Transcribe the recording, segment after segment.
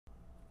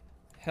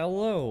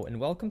Hello, and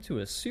welcome to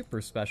a super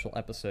special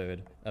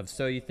episode of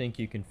So You Think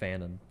You Can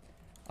Fanon.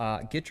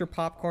 Get your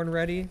popcorn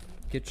ready,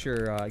 get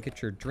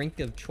your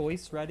drink of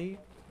choice ready,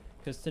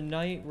 because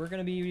tonight we're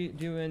gonna be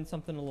doing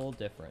something a little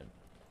different.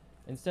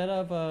 Instead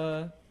of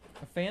a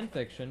fan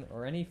fiction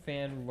or any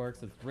fan works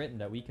that's written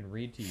that we can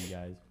read to you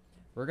guys,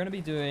 we're gonna be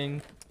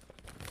doing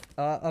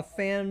a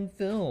fan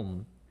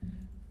film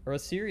or a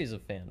series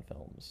of fan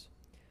films,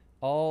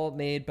 all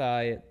made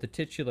by the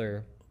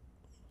titular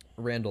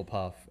Randall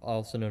Puff,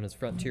 also known as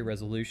Frontier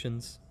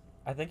Resolutions.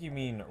 I think you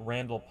mean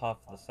Randall Puff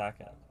the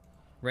second.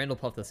 Randall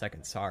Puff II,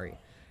 sorry.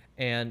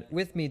 And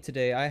with me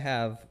today, I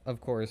have,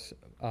 of course,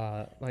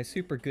 my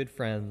super good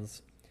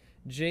friends,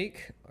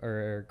 Jake,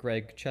 or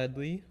Greg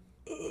Chudley.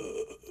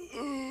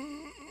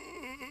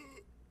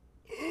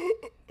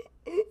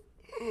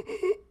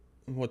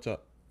 What's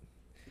up?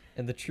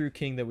 And the true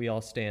king that we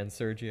all stand,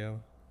 Sergio.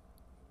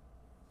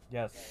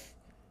 Yes,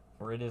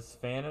 for it is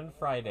Fanon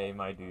Friday,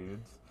 my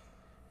dudes.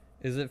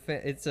 Is it?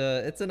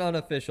 It's an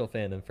unofficial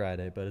Fanon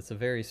Friday, but it's a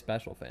very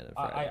special Fanon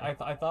Friday.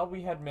 I thought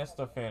we had missed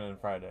a Fanon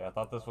Friday. I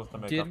thought this was to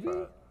make Did up for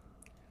we? it.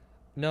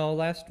 No,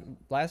 last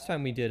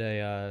time we did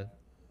an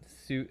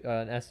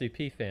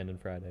SCP Fanon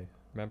Friday.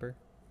 Remember?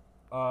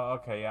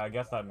 Okay, yeah, I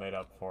guess that made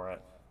up for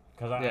it.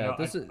 Cause I Yeah, know,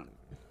 this is.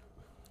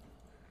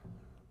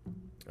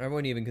 I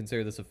wouldn't even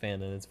consider this a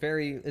fanon.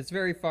 It's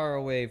very far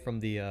away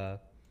from the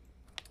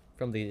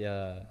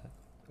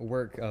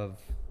work of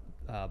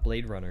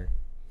Blade Runner.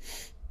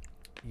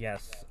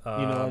 Yes. You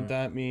know what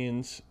that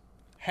means?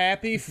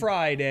 Happy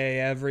Friday,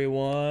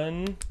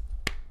 everyone!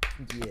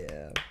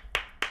 Yeah.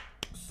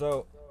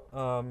 So,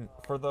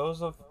 for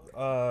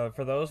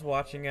those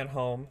watching at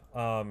home,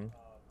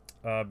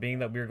 being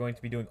that we're going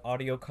to be doing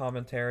audio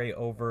commentary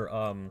over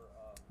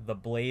the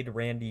Blade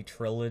Randy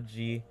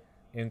trilogy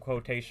in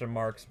quotation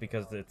marks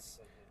because it's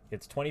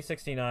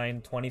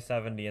 2069,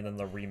 2070, and then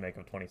the remake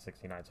of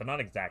 2069. So not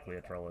exactly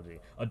a trilogy,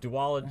 a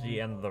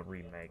duology and the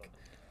remake.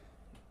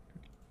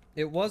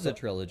 It was a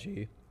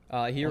trilogy.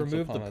 He Once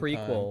removed the upon a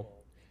prequel.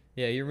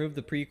 Yeah, he removed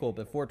the prequel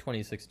before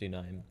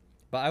 2069.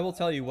 But I will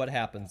tell you what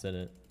happens in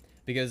it,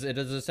 because it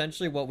is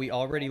essentially what we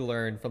already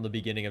learned from the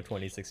beginning of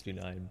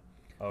 2069.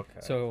 Okay.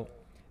 So,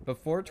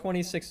 before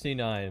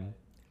 2069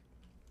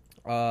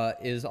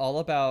 is all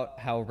about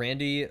how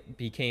Randy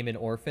became an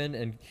orphan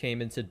and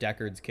came into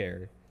Deckard's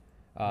care.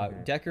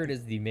 Deckard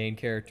is the main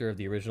character of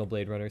the original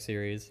Blade Runner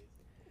series.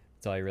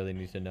 That's all you really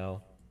need to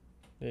know.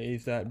 Yeah,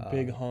 he's that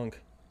big hunk.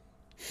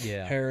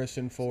 Yeah.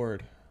 Harrison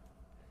Ford.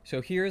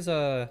 So here's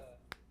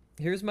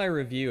my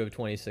review of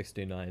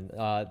 2069.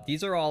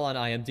 These are all on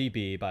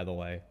IMDb, by the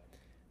way,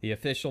 the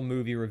official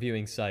movie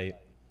reviewing site.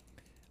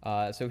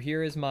 So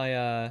here's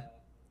my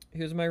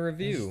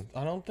review.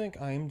 I don't think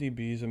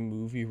IMDb is a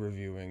movie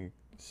reviewing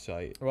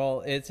site.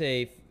 Well, it's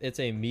a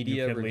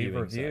media you can leave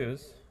reviewing site.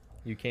 reviews.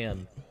 You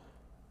can.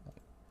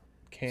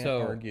 Can't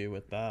So- argue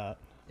with that.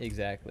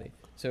 Exactly.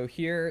 So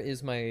here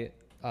is my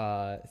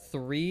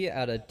 3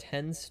 out of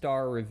 10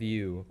 star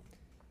review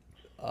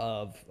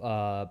of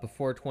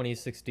Before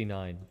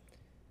 2069.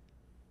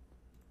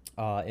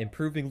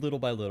 Improving little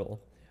by little.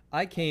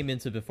 I came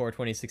into Before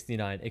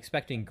 2069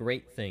 expecting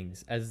great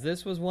things, as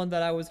this was one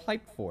that I was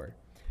hyped for.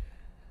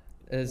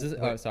 As this,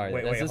 oh, sorry.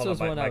 Wait, as this hold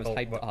was on, one Michael,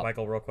 I was hyped up.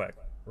 Michael, real quick.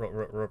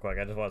 Real quick.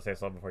 I just want to say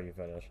something before you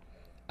finish.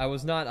 I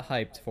was not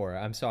hyped for it.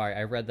 I'm sorry.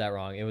 I read that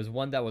wrong. It was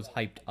one that was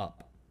hyped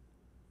up.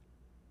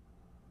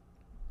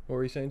 What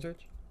were you saying,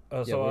 Serge?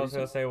 So Yeah, what what I was is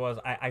gonna say was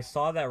I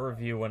saw that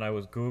review when I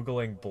was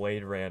googling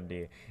Blade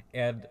Randy,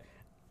 and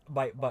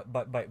my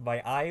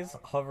eyes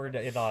hovered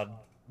in on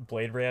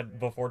Blade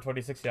Rand before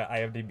 2060 on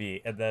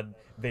IMDb, and then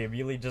they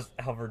immediately just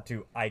hovered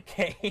to I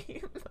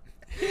came.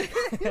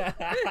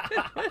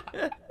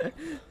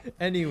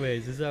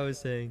 Anyways, as I was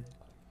saying,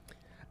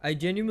 I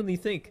genuinely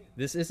think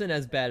this isn't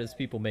as bad as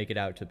people make it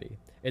out to be.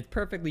 It's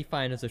perfectly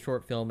fine as a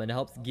short film and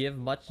helps give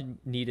some much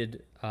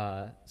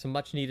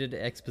needed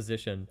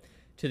exposition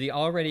to the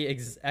already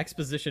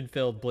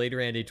exposition-filled Blade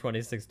Randy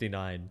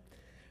 2069.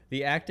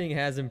 The acting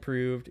has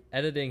improved,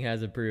 editing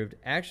has improved,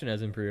 action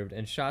has improved,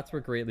 and shots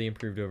were greatly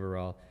improved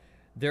overall.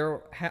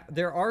 There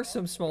are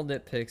some small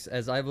nitpicks,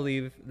 as I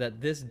believe that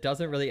this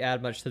doesn't really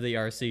add much to the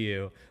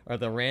RCU, or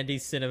the Randy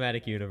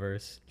cinematic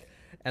universe,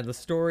 and the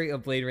story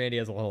of Blade Randy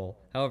as a whole.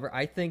 However,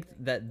 I think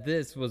that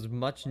this was a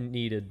much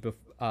needed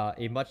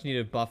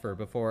buffer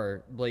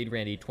before Blade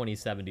Randy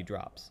 2070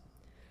 drops.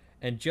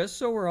 And just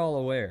so we're all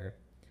aware,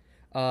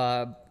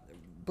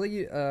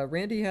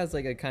 Randy has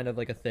like a kind of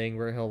like a thing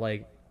where he'll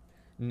like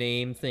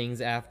name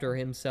things after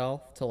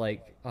himself to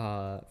like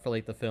for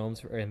like the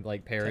films and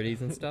like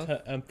parodies and stuff.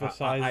 To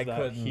emphasize I that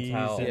couldn't he's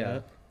tell. in Yeah.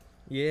 it.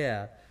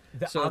 Yeah.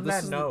 So on this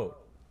that is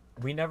note,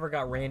 we never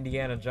got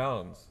Randiana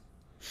Jones.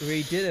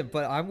 We didn't,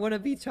 but I'm gonna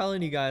be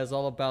telling you guys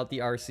all about the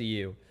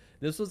RCU.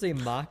 This was a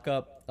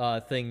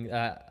mock-up thing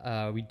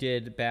that we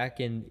did back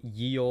in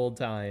ye old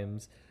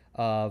times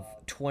of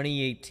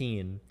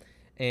 2018,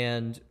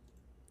 and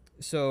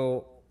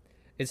so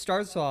it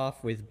starts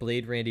off with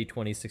Blade Randy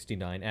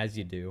 2069, as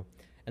you do,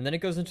 and then it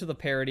goes into the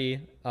parody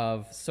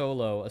of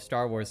Solo, a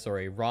Star Wars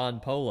story, Ron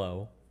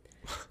Polo,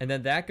 and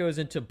then that goes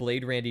into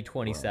Blade Randy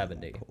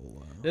 2070.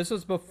 This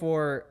was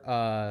before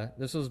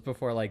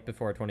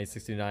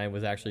 2069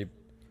 was actually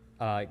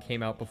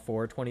came out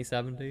before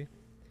 2070.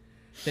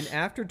 Then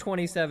after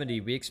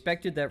 2070, we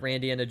expected that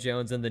Randiana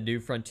Jones and the New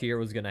Frontier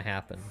was going to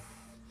happen.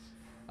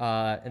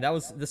 And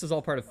this is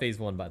all part of Phase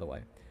 1, by the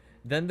way.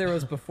 Then there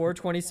was before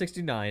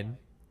 2069,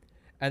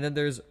 and then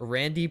there's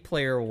Randy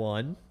Player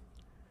 1.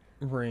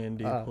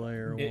 Randy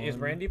Player 1. Is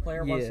Randy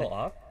Player 1 Yeah. still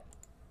up?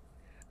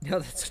 No,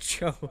 that's a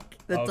joke.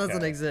 That doesn't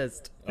Okay.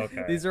 exist.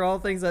 Okay. These are all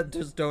things that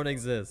just don't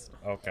exist.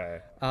 Okay.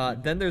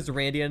 Then there's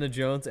Randiana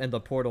Jones and the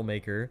Portal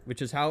Maker,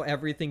 which is how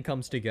everything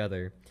comes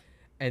together.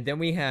 And then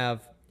we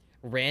have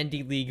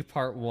Randy League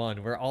Part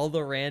 1, where all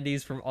the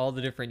Randys from all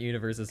the different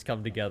universes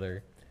come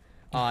together.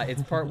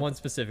 It's Part 1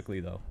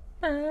 specifically, though.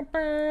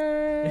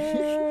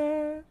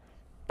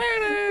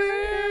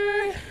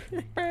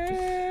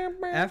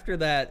 After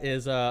that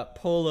is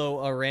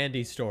Polo a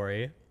Randy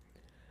story,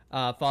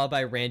 followed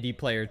by Randy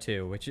Player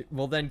 2, which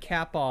will then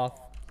cap off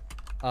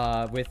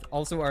with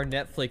also our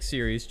Netflix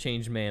series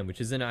Changed Man,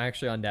 which isn't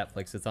actually on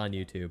Netflix, it's on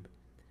YouTube.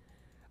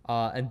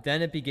 And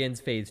then it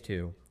begins Phase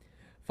 2,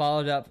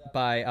 followed up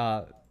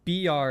by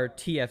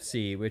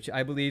BRTFC, which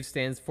I believe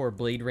stands for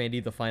Blade Randy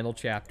the Final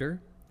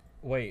Chapter.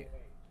 Wait.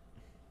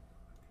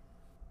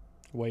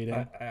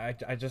 Waiting.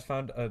 I just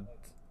found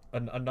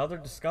another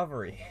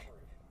discovery.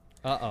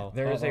 Uh-oh.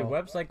 There is a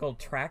website called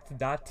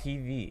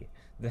Tracked.tv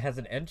that has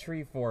an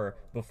entry for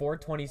before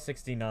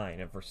 2069,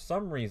 and for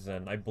some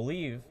reason, I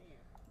believe,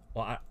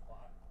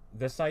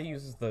 this site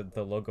uses the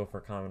logo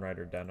for Kamen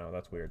Rider Den-O.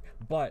 That's weird.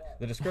 But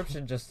the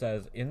description just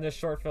says, in this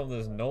short film that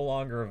is no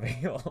longer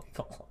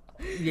available.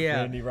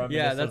 Yeah, And he yeah,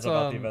 reminisces that's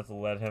about the events that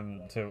led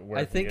him to where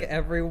I he think is.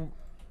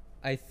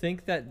 I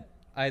think that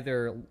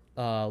either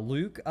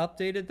Luke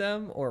updated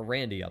them or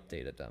Randy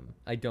updated them.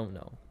 I don't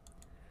know.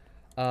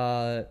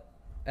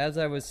 As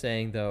I was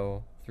saying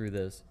though through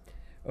this,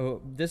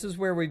 this is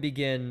where we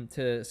begin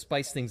to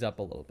spice things up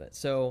a little bit.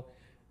 So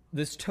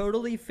this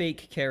totally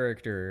fake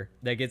character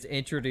that gets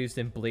introduced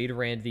in Blade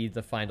Randy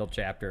the Final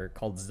Chapter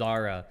called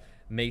Zara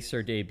makes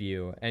her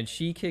debut, and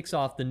she kicks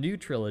off the new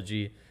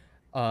trilogy,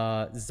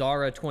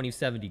 Zara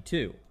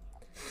 2072.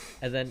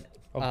 And then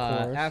Of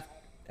course.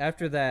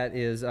 after that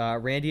is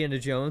Randiana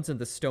Jones and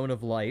the Stone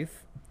of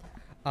Life,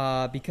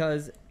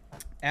 because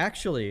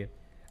actually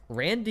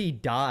Randy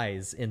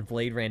dies in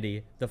Blade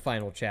Randy the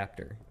Final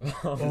Chapter. This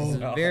is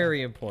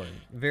very important,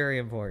 very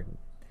important.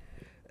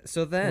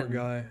 So Poor then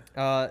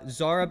guy.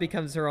 Zara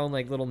becomes her own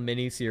like little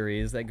mini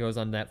series that goes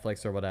on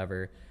Netflix or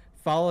whatever,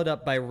 followed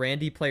up by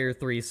Randy Player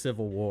 3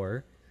 Civil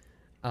War.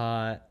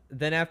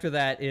 Then after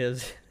that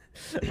is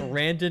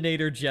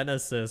Randinator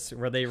Genesis,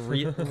 where they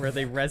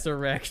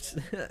resurrect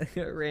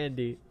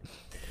Randy.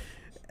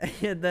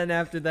 And then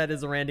after that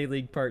is Randy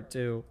League Part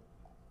 2.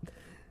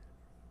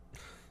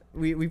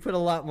 We put a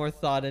lot more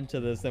thought into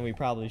this than we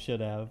probably should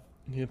have.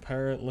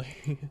 Apparently.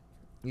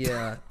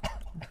 Yeah.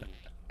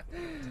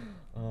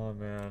 Oh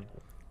man.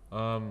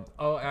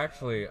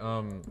 Actually,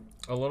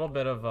 a little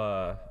bit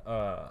of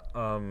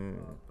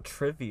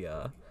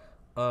trivia.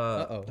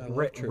 Uh-oh. I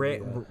love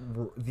trivia.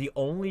 The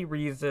only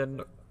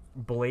reason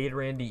Blade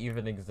Randy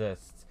even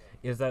exists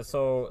is that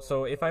so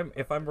if I'm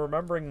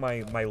remembering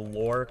my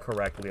lore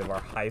correctly of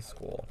our high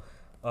school,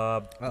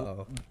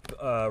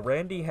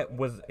 Randy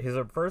was his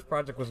first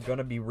project was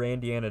gonna be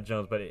Randiana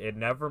Jones, but it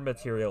never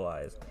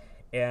materialized.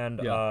 And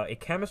a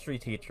chemistry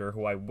teacher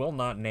who I will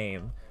not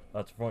name,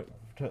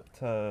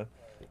 to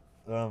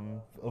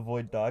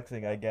avoid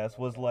doxing, I guess,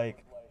 was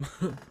like,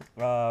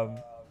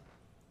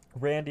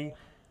 Randy,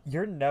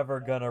 you're never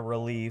gonna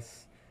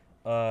release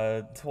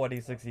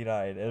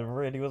 2069. And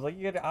Randy was like,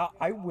 yeah,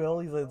 I will.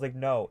 He's like,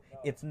 no,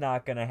 it's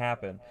not gonna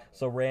happen.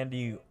 So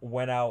Randy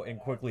went out and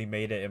quickly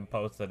made it and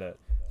posted it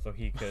so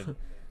he could,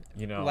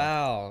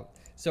 Wow.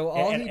 So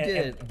all And- he and-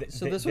 did. and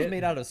So th- this was th-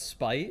 made out of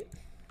spite.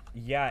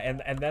 Yeah,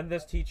 and then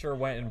this teacher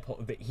went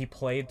and he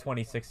played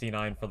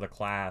 2069 for the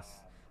class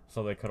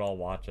so they could all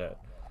watch it.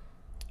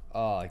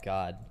 Oh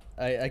God.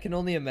 I can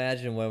only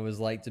imagine what it was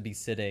like to be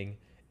sitting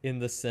in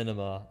the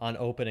cinema on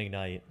opening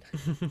night.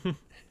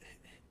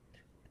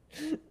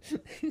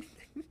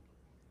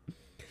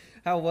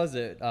 How was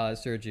it,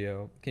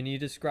 Sergio? Can you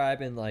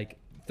describe in like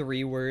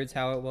 3 words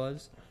how it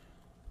was?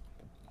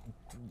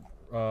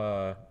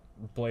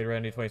 Blade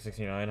Randy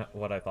 2069,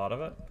 what I thought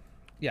of it?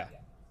 Yeah,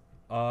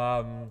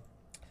 Um,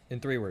 in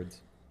 3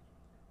 words.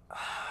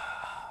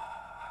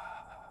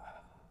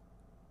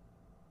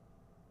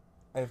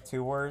 I have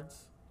 2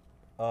 words.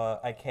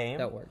 I came.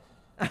 That worked.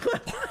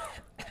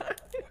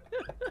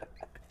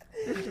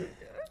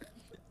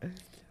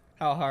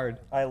 How hard?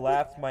 I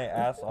laughed my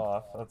ass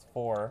off. That's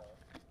 4.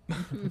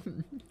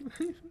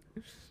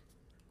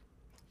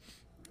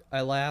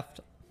 I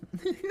laughed.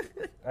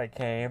 I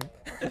came.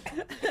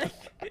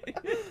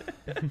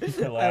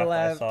 I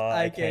laughed.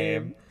 I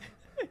came.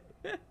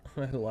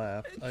 I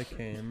laughed. I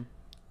came.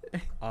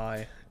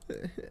 I.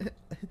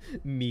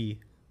 Me.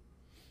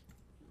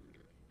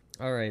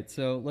 All right,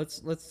 so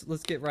let's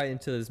get right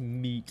into this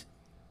meat.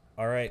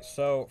 All right,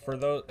 so for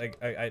those,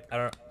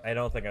 I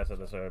don't think I said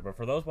this earlier, but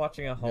for those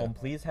watching at home,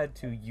 please head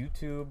to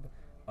YouTube.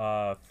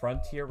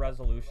 Frontier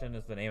Resolution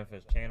is the name of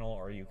his channel,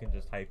 or you can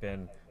just type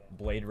in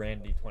Blade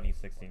Randy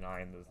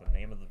 2069 is the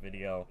name of the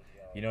video.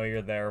 You know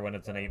you're there when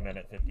it's an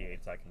 8-minute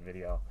 58-second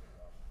video.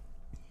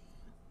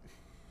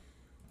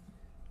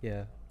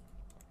 Yeah.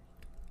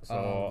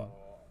 So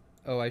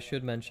Oh, I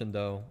should mention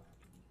though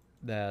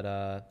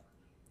that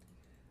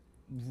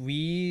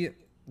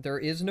there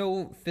is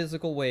no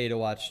physical way to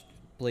watch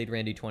Blade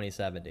Randy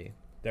 2070.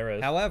 there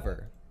is.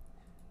 However,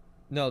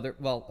 no,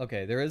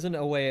 there isn't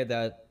a way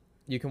that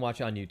you can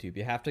watch it on YouTube.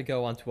 You have to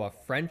go onto a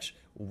French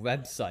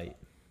website.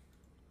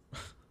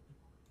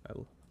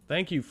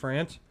 Thank you,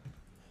 France.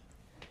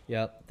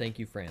 Yep, thank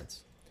you,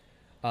 France.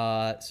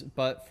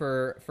 But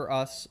for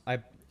us,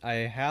 I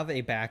have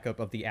a backup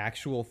of the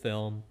actual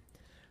film,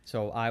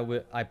 so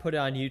I put it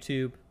on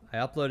YouTube. I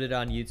uploaded it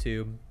on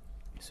YouTube,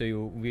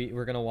 so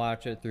we're gonna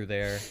watch it through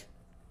there.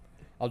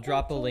 I'll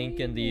drop a link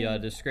in the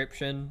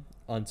description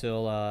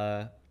until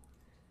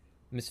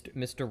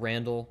Mr.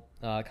 Randall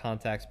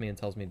contacts me and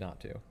tells me not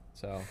to.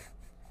 So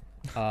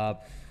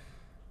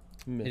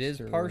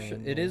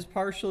it is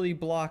partially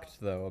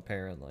blocked though,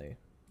 apparently.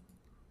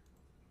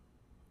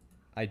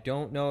 I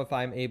don't know if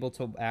I'm able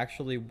to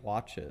actually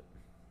watch it.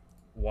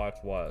 Watch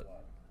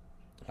what?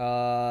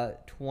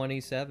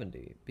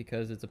 2070,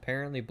 because it's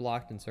apparently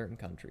blocked in certain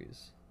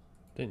countries.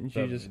 Didn't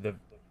you just?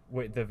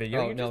 Wait, the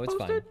video? Oh, you no, just it's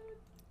posted? fine.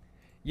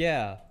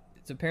 Yeah,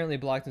 it's apparently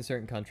blocked in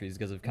certain countries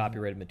because of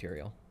copyrighted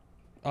material.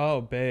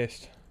 Oh,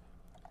 based.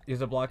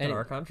 Is it blocked in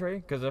our country?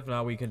 Because if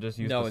not, we can just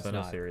use No, the it's Cine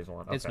not. Series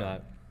one. Okay. It's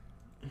not.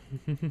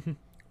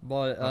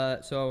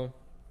 But so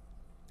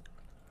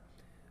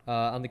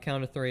on the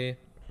count of 3,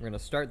 we're gonna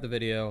start the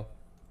video,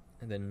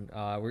 and then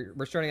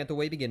we're starting at the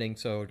way beginning.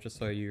 So just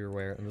so you're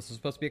aware, and this is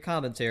supposed to be a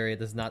commentary.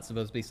 This is not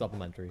supposed to be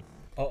supplementary.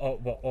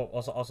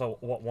 Also,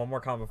 one more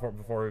comment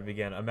before we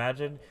begin.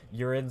 Imagine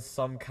you're in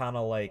some kind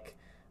of like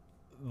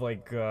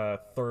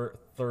third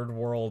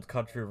world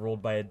country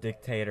ruled by a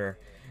dictator,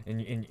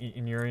 and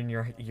you're in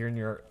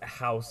your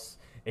house,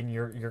 and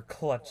you're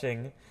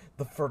clutching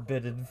the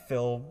forbidden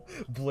film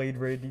Blade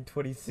Randy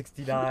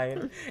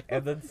 2069,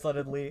 and then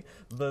suddenly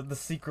the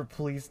secret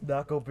police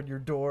knock open your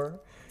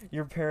door.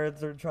 Your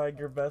parents are trying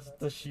their best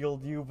to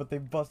shield you, but they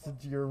bust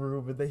into your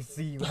room and they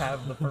see you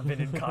have the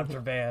forbidden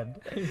contraband.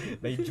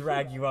 They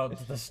drag you out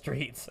into the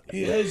streets.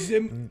 He has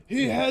him.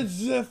 He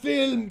has the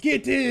film.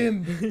 Get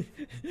him.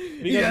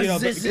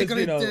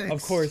 Because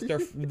of course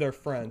they're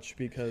French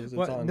because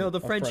it's on. No, the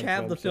a French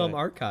have the film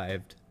website.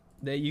 archived.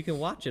 That you can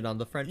watch it on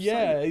the French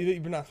Yeah, site. you're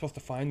not supposed to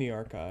find the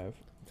archive.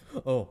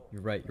 Oh,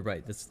 you're right. You're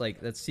right.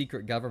 That's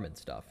secret government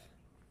stuff.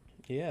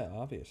 Yeah,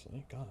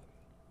 obviously. God.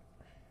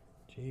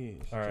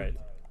 Jeez. All right.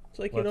 It's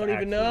like you Let's don't even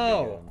actually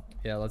know. begin.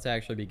 Yeah, let's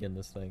actually begin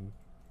this thing.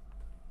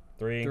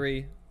 3,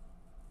 3.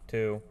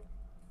 2,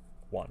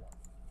 1.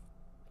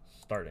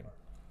 Starting.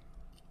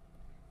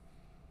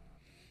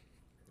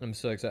 I'm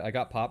so excited. I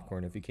got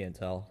popcorn. If you can't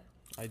tell.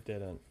 I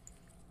didn't.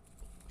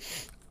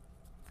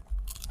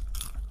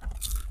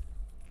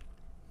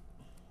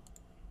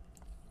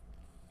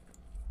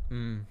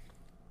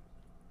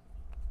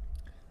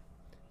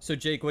 So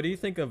Jake, what do you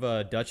think of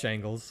Dutch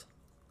angles?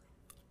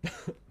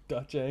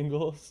 Dutch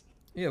angles.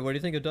 Yeah, what do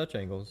you think of Dutch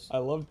angles? I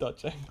love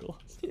Dutch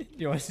angles.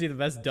 You want to see the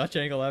best Dutch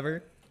angle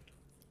ever?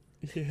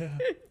 Yeah.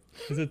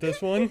 Is it this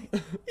one?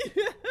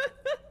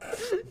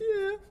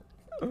 Yeah.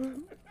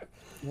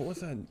 What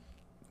was that?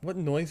 What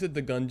noise did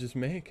the gun just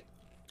make?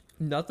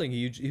 Nothing.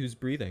 He was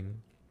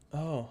breathing.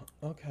 Oh,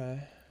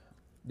 okay.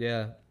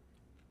 Yeah.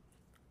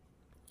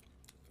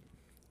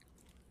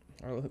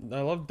 I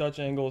love Dutch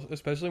angles,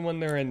 especially when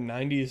they're in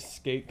 90s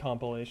skate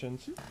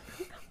compilations.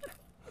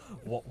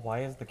 Why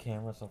is the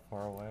camera so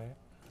far away?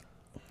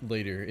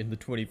 Later in the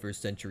 21st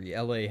century,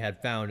 LA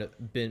had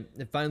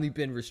finally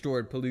been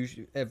restored.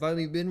 Pollution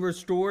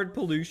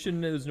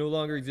is no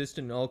longer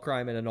existent, and all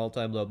crime at an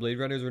all-time low. Blade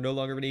runners were no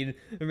longer needed.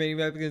 The remaining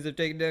replicants have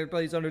taken their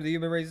place under the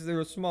human races. There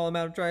was a small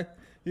amount of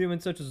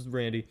humans, such as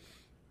Randy.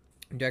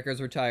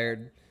 Decker's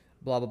retired.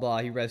 Blah blah blah.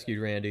 He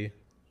rescued Randy.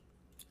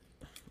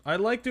 I'd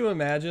like to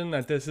imagine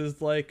that this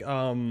is like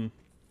an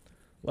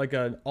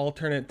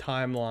alternate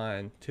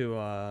timeline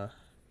to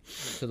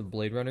the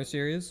Blade Runner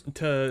series.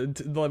 to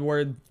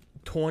where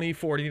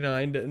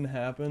 2049 didn't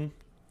happen.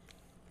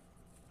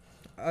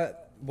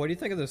 What do you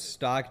think of the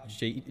stock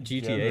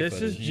GTA? This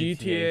footage? is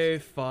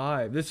GTA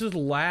 5. This is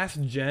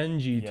last gen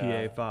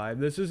GTA Yeah. 5.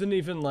 This isn't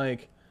even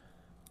like.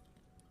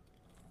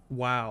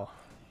 Wow.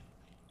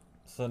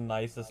 It's a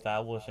nice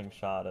establishing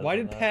shot. Why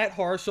isn't did it? Pat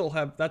Harshel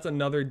have? That's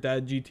another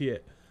dead GTA.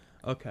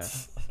 Okay.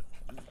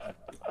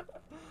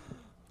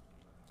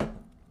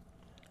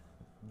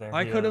 There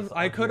I he could is, have. a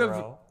I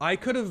hero.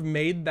 could have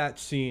made that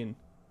scene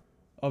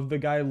of the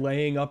guy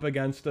laying up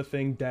against the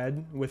thing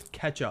dead with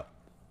ketchup.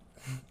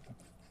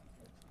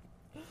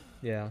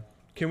 Yeah.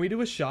 Can we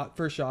do a shot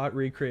for shot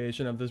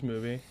recreation of this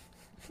movie?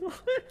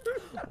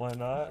 Why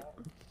not?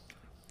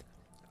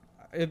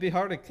 It'd be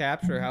hard to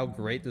capture how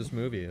great this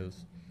movie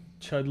is.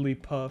 Chudley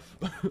Puff.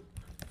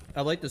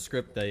 I like the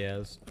script that he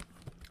has.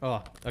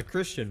 Oh, a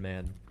Christian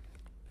man.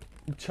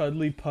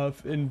 Chudley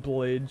Puff in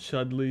Blade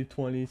Chudley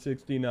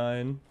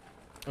 2069.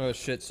 Oh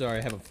shit, sorry,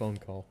 I have a phone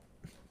call.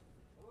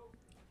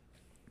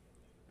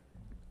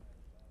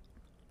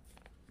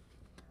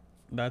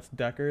 That's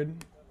Deckard.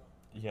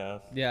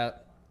 Yes. Yeah.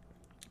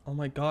 Oh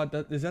my god,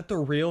 is that the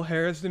real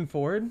Harrison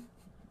Ford?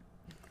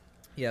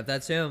 Yeah,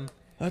 that's him.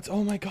 That's,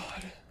 oh my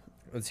god.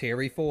 It's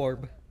Harry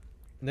Forb.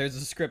 And there's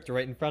a script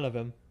right in front of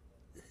him.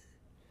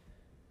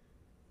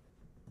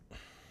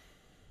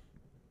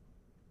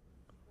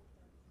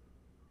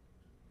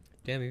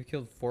 Damn, you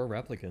killed 4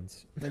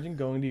 replicants. Imagine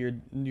going to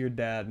your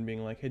dad and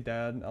being like, "Hey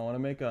dad, I want to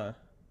make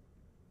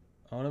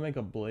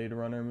a Blade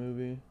Runner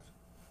movie."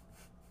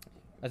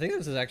 I think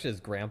this is actually his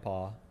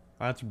grandpa.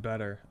 That's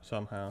better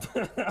somehow.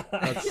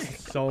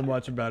 That's so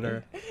much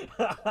better.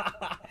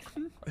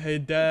 Hey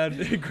dad,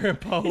 hey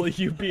grandpa, will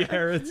you be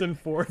Harrison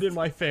Ford in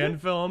my fan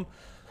film?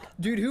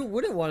 Dude, who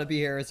wouldn't want to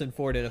be Harrison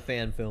Ford in a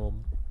fan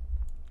film?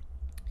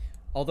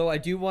 Although I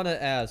do want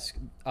to ask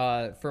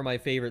for my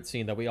favorite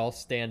scene that we all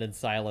stand in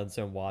silence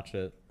and watch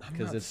it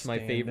because it's my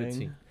favorite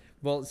scene.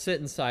 Well, sit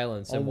in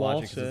silence and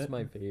watch it because it's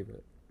my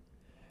favorite.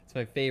 It's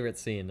my favorite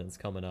scene and it's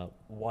coming up.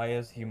 Why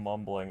is he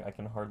mumbling? I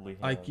can hardly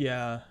hear him.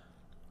 Yeah.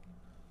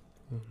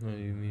 What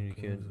do you mean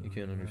you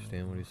can't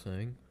understand what he's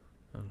saying?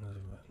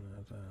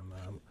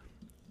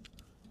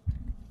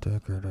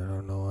 Deckard, I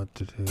don't know what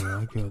to do.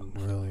 I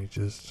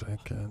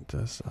can't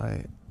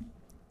decide.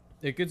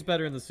 It gets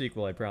better in the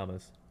sequel, I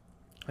promise.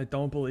 I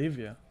don't believe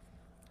you.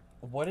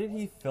 What did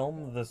he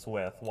film this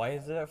with? Why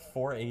is it at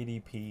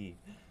 480p?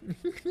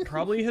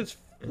 Probably his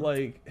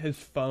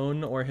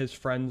phone or his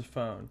friend's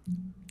phone.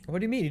 What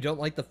do you mean? You don't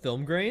like the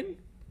film grain?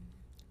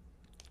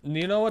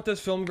 You know what this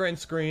film grain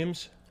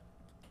screams?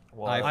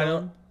 Well,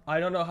 I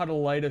don't know how to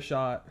light a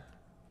shot.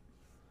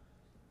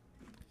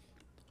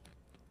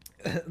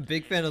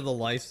 Big fan of the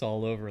lice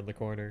all over in the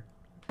corner.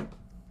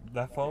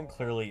 that phone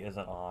clearly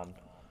isn't on.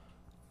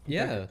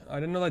 Yeah. I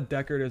didn't know that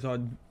Deckard is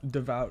a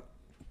devout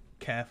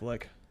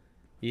Catholic.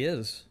 He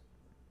is.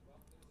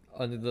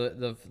 Under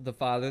the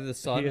Father, the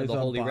Son, He and is the a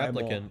Holy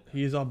Bible. Replicant.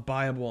 He's a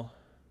Bible.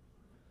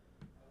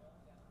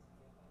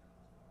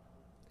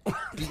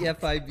 The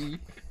FIB.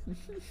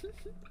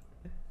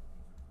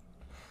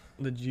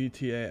 The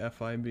GTA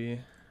FIB.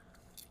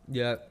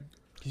 Yeah.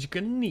 Because you're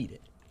going to need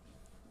it.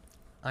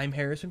 I'm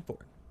Harrison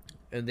Ford.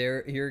 And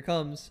here it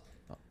comes.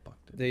 Oh, fuck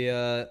it.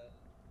 The,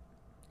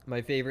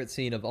 my favorite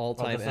scene of all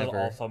time this ever. is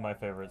also my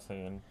favorite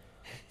scene.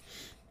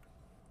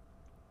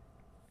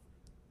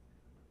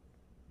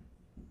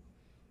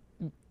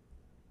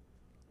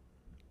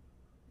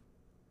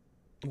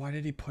 Why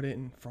did he put it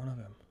in front of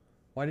him?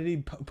 Why did he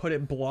put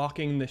it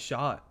blocking the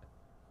shot?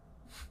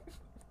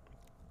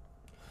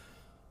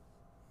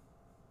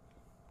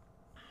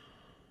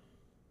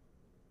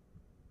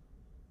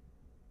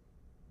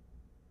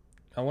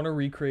 I want to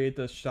recreate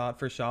this shot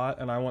for shot,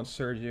 and I want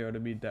Sergio to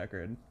be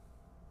Deckard.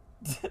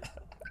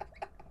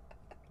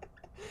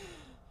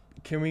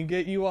 Can we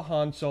get you a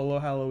Han Solo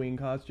Halloween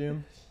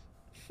costume?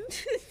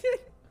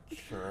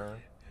 Sure.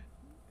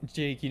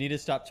 Jake, you need to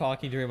stop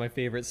talking during my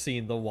favorite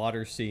scene, the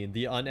water scene.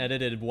 The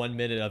unedited 1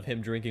 minute of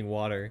him drinking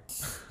water.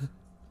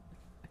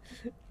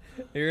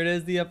 Here it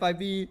is, the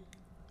FIB.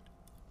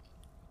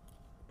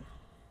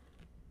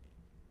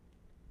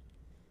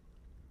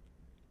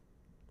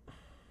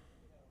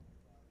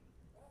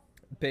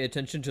 Pay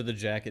attention to the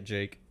jacket,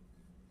 Jake.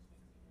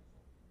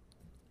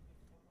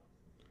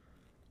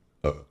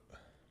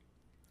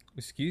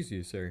 Excuse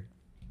you, sir.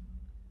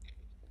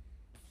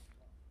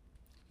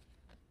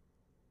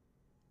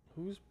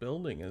 Whose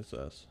building is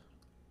this?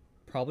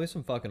 Probably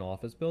some fucking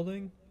office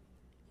building.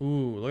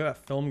 Ooh, look at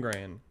that film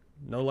grain.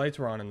 No lights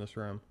were on in this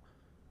room.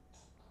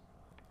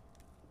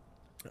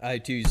 I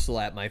too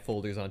slap my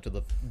folders onto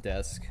the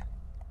desk.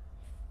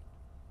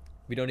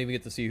 We don't even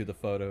get to see who the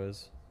photo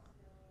is.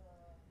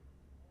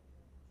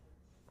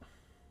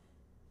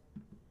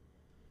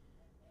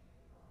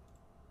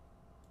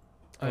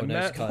 I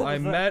met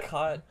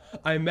Cut.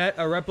 I met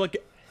a replica.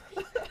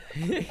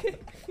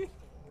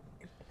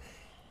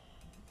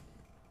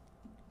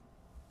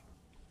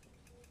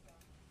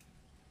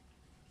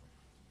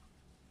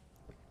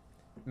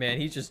 Man,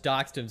 he just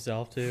doxed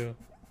himself too.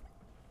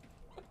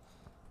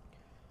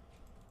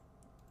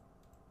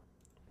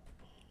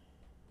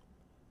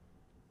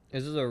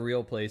 This is a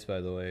real place, by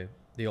the way.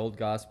 The Old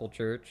Gospel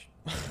Church.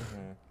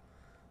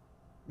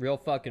 Real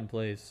fucking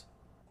place.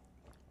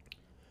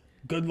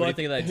 Good What luck.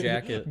 do you think of that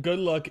jacket? Good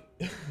luck.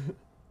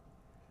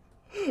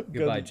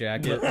 Goodbye,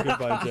 jacket.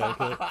 Goodbye,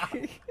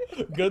 jacket.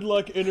 Good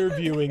luck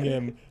interviewing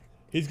him.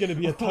 He's gonna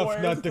be a tough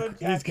Where's nut the to.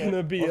 He's jacket?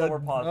 gonna be Although a. we're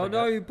pausing Oh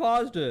no, it. you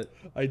paused it.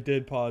 I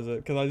did pause it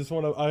because I just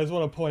want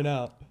to point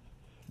out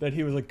that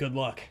he was like, "Good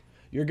luck.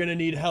 You're gonna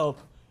need help."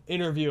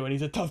 Interview, and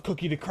he's a tough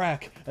cookie to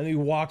crack. And he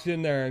walks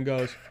in there and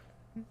goes,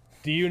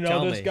 "Do you know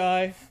Tell this me."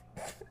 guy?"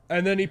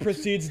 And then he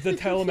proceeds to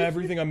tell him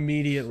everything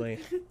immediately.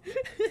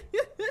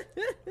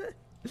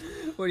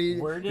 What do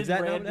you? Where is did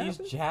that not Randy's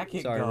happen?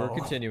 jacket Sorry, go? we're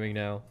continuing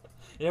now.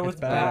 It was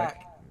It's back.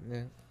 back.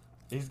 Yeah.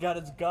 He's got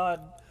his gun.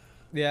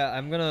 Yeah,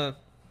 I'm gonna.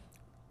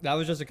 That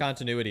was just a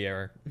continuity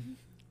error.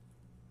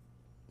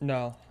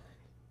 No.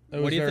 It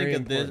What was do you very think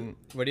of this? important.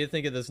 What do you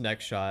think of this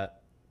next shot?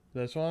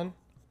 This one?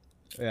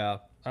 Yeah.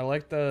 I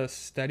like the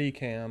steady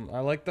cam. I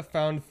like the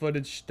found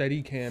footage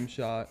steady cam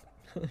shot.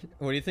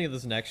 What do you think of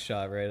this next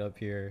shot right up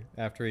here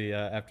after he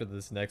after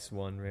this next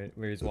one right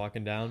where he's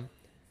walking down?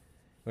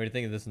 What do you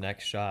think of this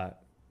next shot?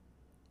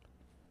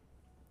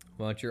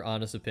 I want your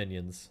honest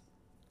opinions.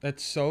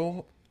 It's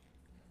so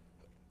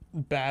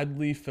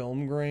badly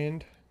film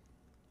grained.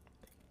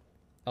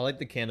 I like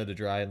the Canada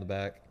Dry in the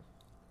back.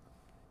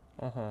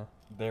 Uh-huh.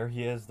 There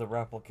he is, the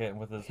replicant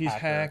with his He's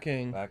hacker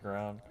hacking.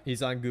 background.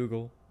 He's on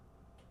Google.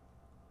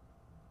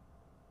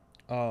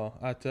 Oh,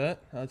 that's it?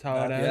 That's how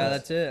That- it ends? Yeah,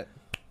 that's it.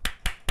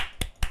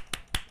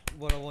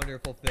 What a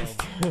wonderful film.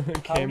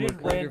 How Came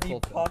did with- Randy wonderful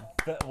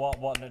Puck?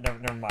 Well,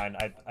 never mind.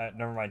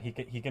 Never mind.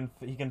 He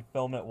can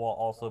film it while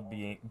also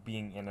being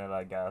in it.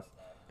 I guess.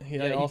 He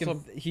Yeah, he also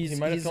can- he's- he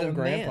might have he's a filmed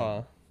man.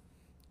 Grandpa.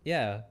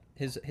 Yeah,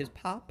 his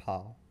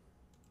pawpaw.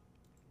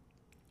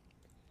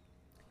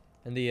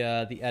 And the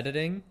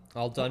editing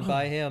all done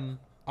by him.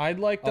 I'd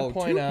like to Oh,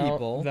 point two out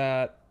people.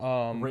 that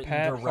Written,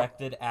 Pat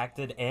directed,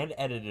 acted, and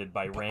edited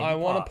by Randy. I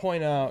want Puck. to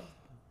point out.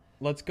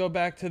 Let's go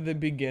back to the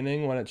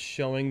beginning when it's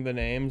showing the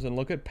names and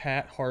look at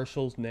Pat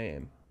Harshall's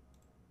name.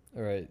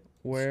 All right.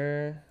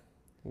 Where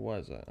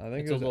was it? I think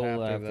It's it a was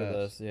little after after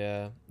this. this.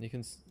 Yeah, you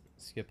can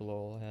skip a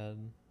little ahead.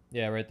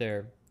 Yeah, right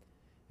there.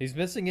 He's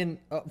missing in.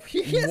 Oh,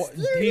 he What-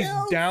 he's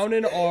down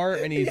in R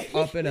and he's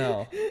up in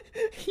L.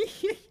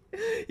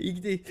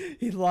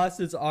 he lost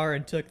his R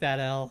and took that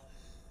L.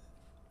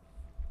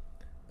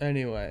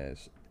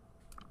 Anyways,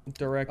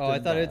 directed. Oh, I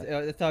thought by-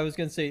 I thought I was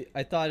gonna say.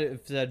 I thought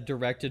it said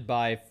directed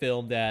by,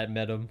 filmed at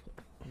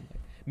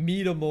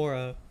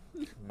Metamora.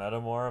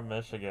 Metamora,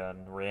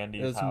 Michigan.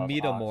 Randy's It was house.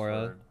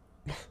 Metamora.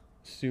 Oxford.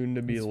 soon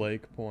to be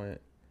Lake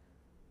Point.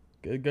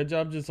 Good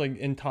job, just like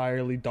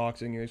entirely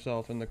doxing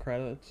yourself in the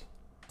credits.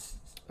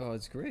 Oh,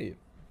 it's great.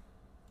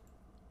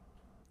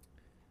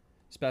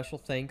 Special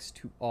thanks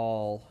to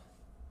all.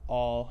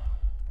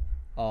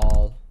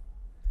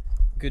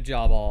 Good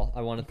job, all.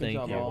 I want to Good thank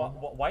job, you.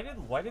 all.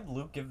 Why did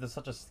Luke give this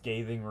such a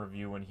scathing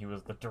review when he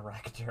was the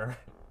director?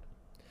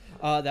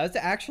 That's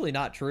actually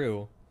not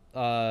true.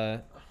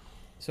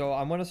 So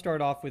I'm going to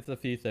start off with a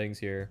few things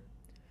here.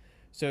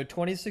 So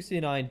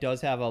 2069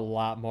 does have a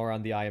lot more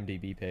on the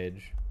IMDb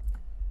page.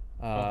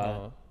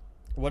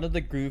 One of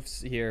the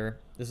goofs here,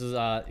 this is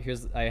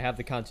I have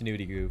the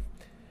continuity goof,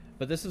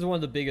 but this is one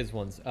of the biggest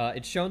ones.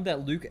 It's shown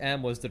that Luke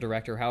M was the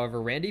director.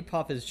 However, Randy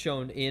Puff is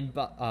shown in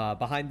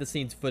behind the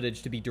scenes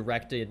footage to be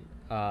directed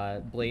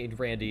Blade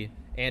Randy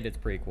and its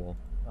prequel.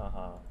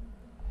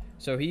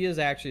 So he is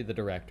actually the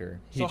director.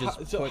 He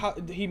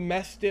He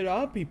messed it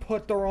up. He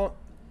put the wrong.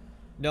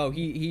 No,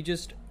 he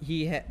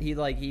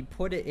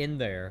put it in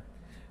there,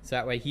 so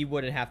that way he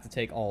wouldn't have to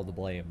take all the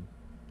blame.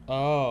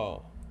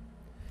 Oh,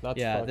 that's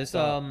Yeah, fucked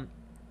up.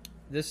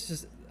 this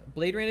is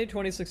Blade Runner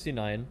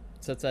 2069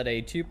 sits at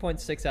a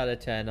 2.6 out of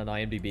 10 on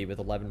IMDb with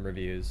 11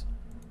 reviews.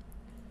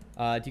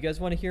 Do you guys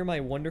want to hear my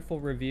wonderful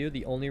review,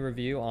 the only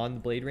review on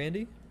Blade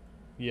Randy?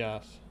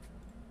 Yes.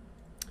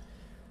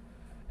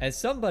 As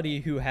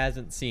somebody who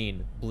hasn't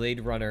seen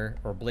Blade Runner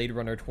or Blade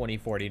Runner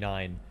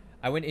 2049,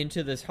 I went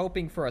into this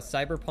hoping for a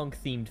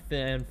cyberpunk-themed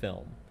fan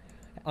film.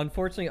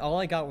 Unfortunately, all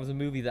I got was a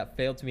movie that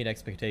failed to meet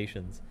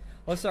expectations.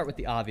 Let's start with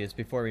the obvious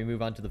before we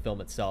move on to the film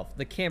itself.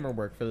 The camera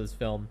work for this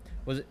film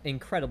was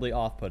incredibly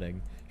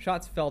off-putting.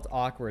 Shots felt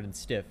awkward and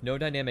stiff, no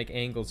dynamic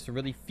angles to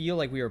really feel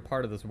like we were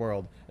part of this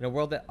world, in a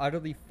world that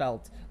utterly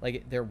felt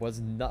like there was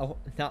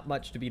not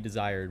much to be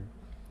desired.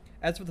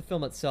 As for the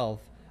film itself,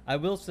 I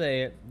will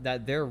say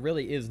that there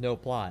really is no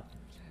plot.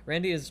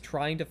 Randy is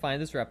trying to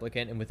find this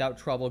replicant and without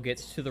trouble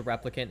gets to the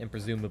replicant and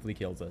presumably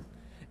kills it.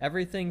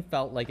 Everything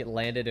felt like it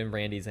landed in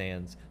Randy's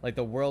hands, like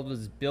the world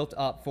was built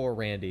up for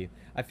Randy.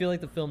 I feel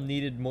like the film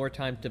needed more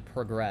time to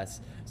progress,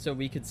 so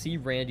we could see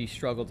Randy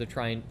struggle to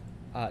try and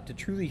to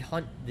truly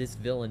hunt this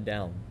villain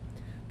down.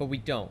 But we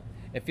don't.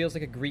 It feels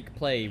like a Greek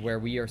play where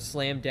we are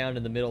slammed down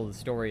in the middle of the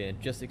story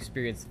and just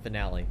experience the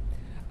finale.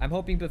 I'm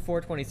hoping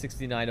before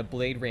 2069 a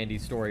Blade Randy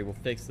story will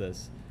fix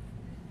this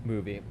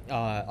movie.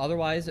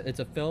 Otherwise, it's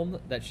a film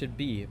that should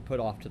be put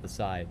off to the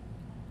side.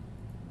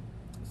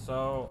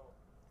 So,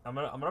 I'm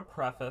gonna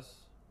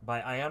preface by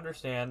I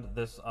understand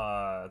this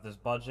this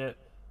budget.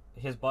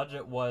 His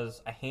budget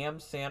was a ham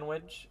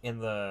sandwich in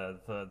the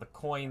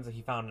coins that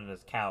he found in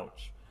his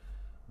couch,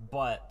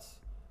 but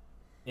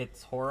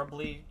it's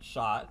horribly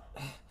shot.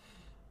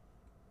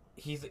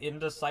 He's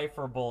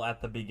indecipherable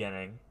at the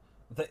beginning.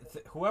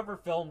 Whoever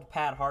filmed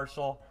Pat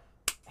Harshall,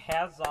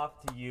 hats off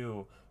to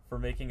you for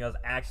making us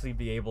actually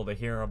be able to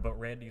hear him. But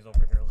Randy's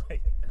over here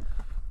like,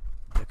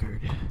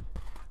 Deckard,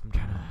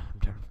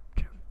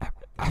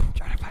 I'm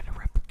trying to find a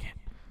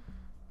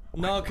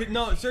replicant.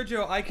 No,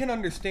 Sergio, I can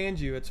understand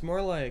you. It's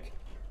more like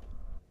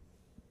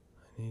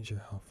I need your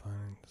help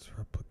finding this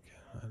replicant.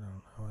 I don't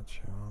know what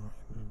you want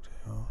me to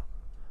do.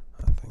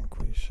 I think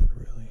we should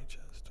really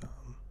just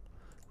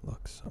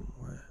look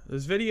somewhere.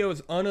 this video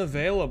is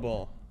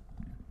unavailable.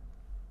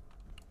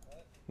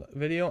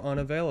 Video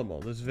unavailable.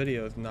 This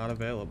video is not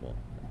available.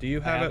 Do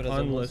you have have it it as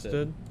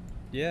unlisted?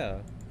 Yeah.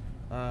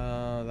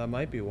 That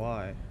might be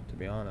why, to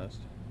be honest.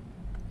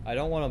 I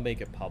don't want to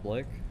make it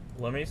public.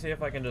 Let me see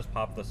if I can just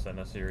pop the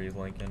Cine series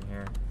link in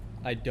here.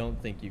 I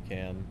don't think you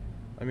can.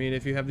 I mean,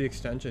 if you have the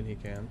extension, he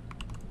can.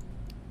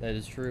 That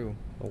is true.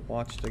 The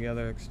Watch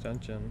Together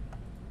extension.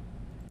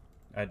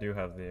 I do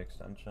have the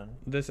extension.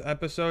 This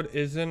episode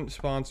isn't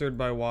sponsored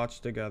by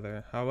Watch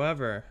Together.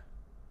 However,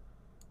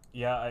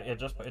 Yeah, it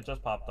just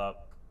popped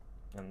up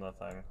in the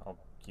thing. I'll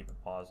keep it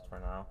paused for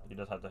now. You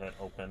just have to hit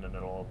open and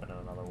it'll open in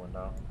another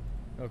window.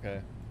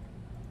 Okay.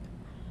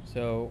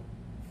 So,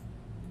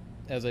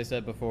 as I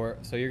said before,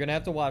 so you're gonna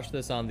have to watch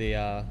this on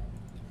the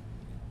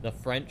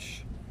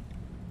French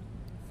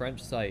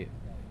site.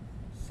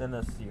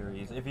 Cine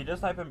series. If you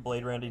just type in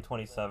Blade Randy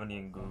 2070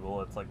 in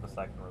Google, it's like the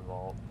second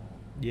result.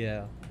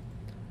 Yeah.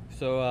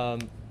 So,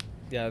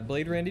 yeah,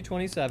 Blade Randy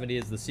 2070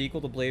 is the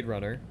sequel to Blade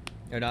Runner.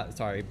 Or not,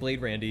 sorry,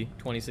 Blade Randy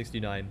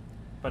 2069.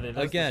 But it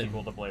is Again. the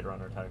sequel to Blade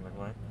Runner,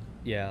 technically.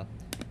 Yeah.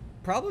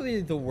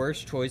 Probably the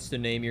worst choice to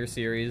name your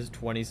series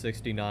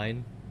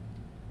 2069.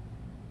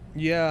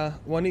 yeah,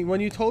 when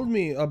you told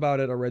me about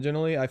it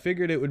originally, I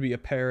figured it would be a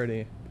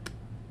parody.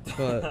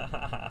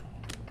 But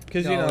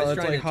because No, you know it's it's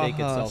trying like to take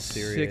haha itself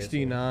seriously.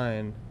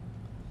 69.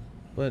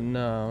 But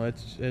no,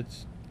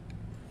 it's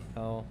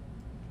Oh.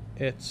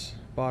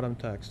 bottom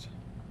text.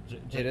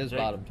 It is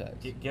bottom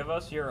text. Give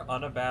us your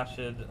unabashed,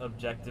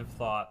 objective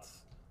thoughts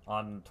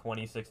on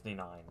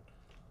 2069.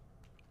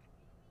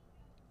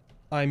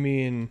 I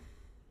mean,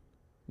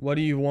 what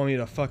do you want me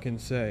to fucking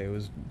say? It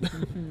was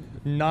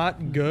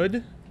not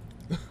good.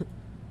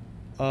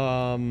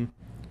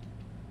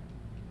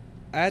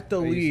 At the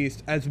Are you s-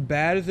 least, as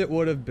bad as it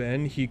would have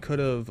been, he could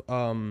have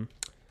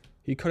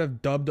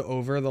dubbed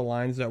over the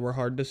lines that were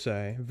hard to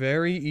say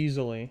very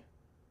easily.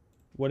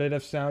 Would it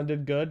have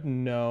sounded good?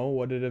 No.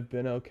 Would it have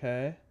been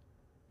okay?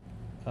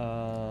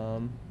 I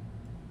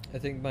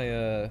think my,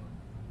 do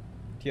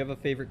you have a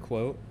favorite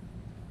quote?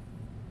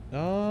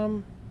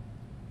 I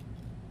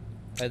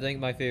think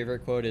my favorite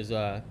quote is,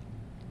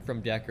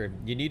 from Deckard.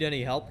 You need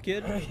any help,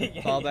 kid?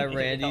 Yeah, Followed by you need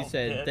Randy help,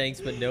 said, kid. thanks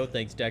but no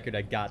thanks, Deckard,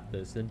 I got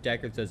this. And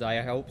Deckard says,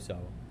 I hope so.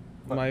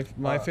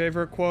 my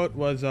favorite quote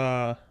was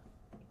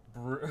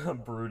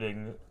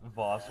Brooding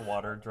Voss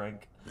water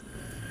drink.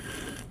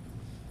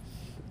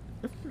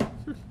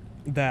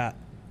 that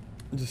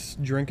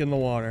just drinking the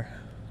water.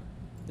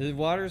 The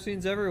water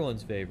scene's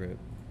everyone's favorite.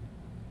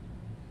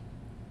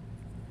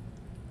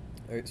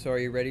 Alright, so are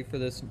you ready for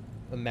this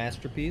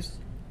masterpiece?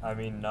 I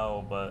mean,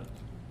 no, but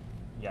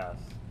yes.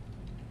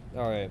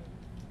 Alright.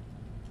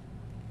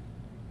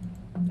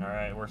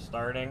 Alright, we're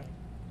starting.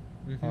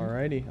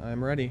 Alrighty,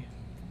 I'm ready.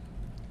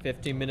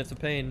 15 minutes of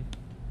pain.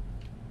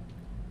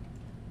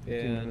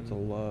 15 minutes of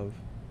And love.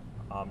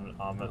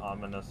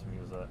 Ominous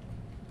music.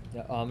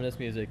 yeah, ominous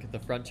music. The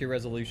Frontier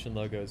Resolution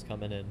logo is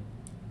coming in.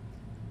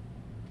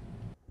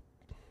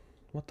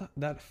 What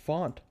that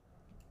font?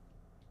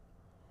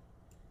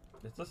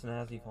 It's a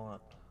snazzy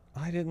font.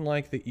 I didn't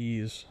like the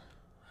E's.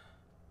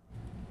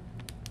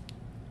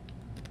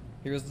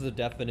 Here's the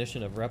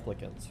definition of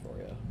replicants for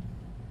you.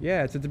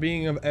 Yeah, it's at the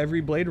beginning of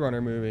every Blade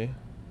Runner movie.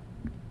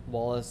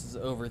 Wallace is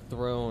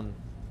overthrown,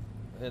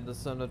 and the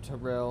son of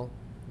Tyrell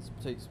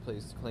takes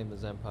place to claim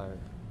his empire.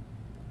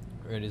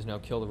 Randy has now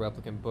killed the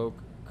replicant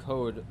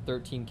code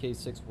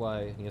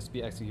 13K6Y, and he has to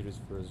be executed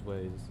for his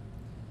ways.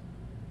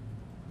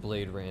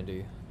 Blade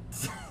Randy.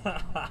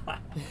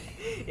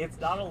 It's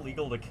not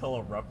illegal to kill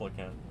a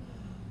replicant.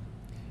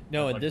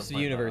 No, I'd in like to this point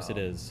that universe it out.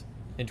 is.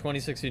 In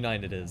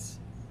 2069 it is.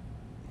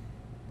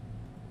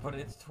 But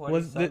it's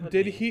Was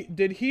 2070.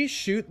 did he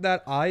shoot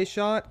that eye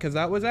shot? Cause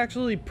that was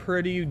actually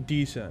pretty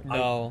decent.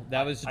 No,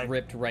 that was I-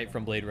 ripped right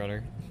from Blade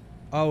Runner.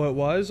 Oh, it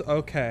was?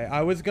 Okay,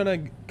 I was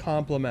gonna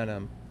compliment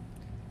him,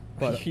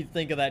 but You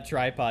think of that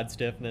tripod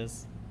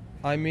stiffness.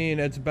 I mean,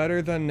 it's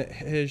better than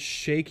his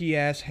shaky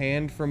ass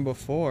hand from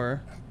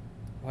before.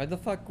 Why the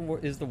fuck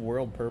is the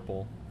world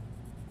purple?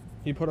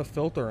 He put a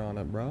filter on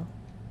it, bro.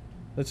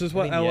 This is I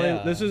what mean, LA.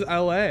 yeah. This is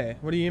LA.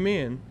 What do you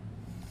mean?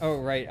 Oh,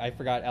 right, I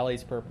forgot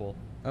LA's purple.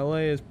 LA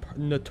is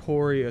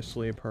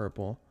notoriously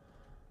purple.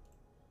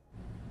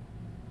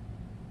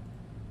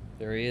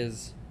 There he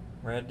is.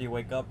 Randy,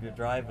 wake up, you're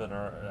driving,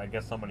 or I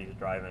guess somebody's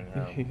driving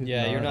him. He's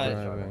Yeah, you're not-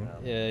 driving.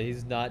 Yeah,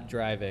 he's not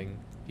driving.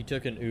 He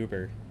took an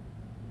Uber.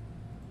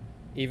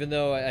 Even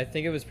though I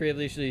think it was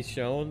previously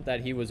shown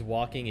that he was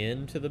walking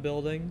into the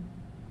building.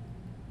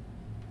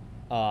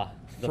 The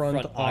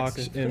Front aux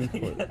oxy-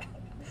 input.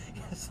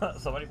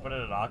 Somebody put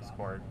in an aux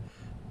cord.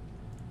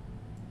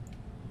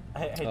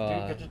 Hey,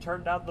 dude, could you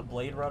turn down the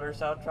Blade Runner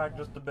soundtrack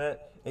just a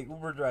bit? Hey,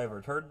 Uber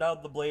driver, turn down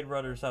the Blade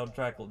Runner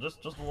soundtrack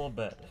just a little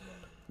bit.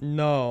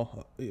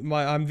 No,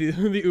 I'm the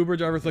the Uber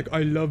driver's like,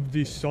 I love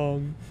this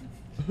song.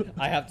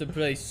 I have to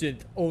play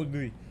synth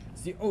only.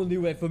 It's the only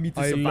way for me to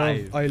I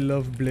survive.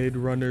 love Blade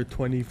Runner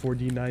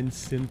 2049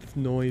 synth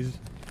noise.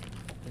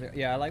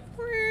 Yeah, I like.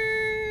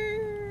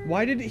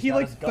 Why did he got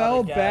like his gun fell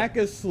again. back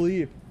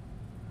asleep?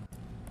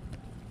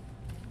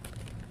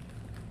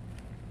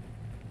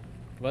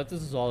 What if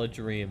this is all a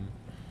dream?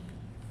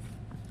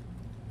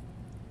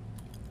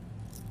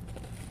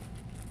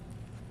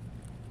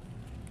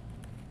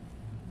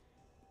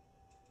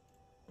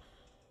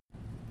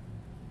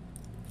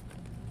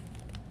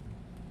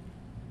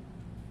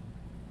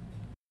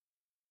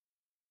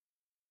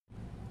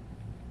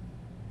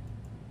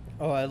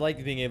 Oh, I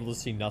like being able to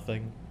see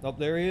nothing. Oh,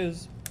 there he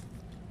is.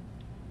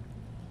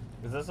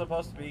 Is this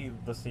supposed to be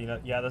the scene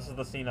at... Yeah, this is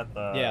the scene at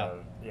the... Yeah.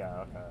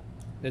 Yeah, okay.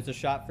 It's a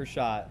shot for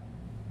shot.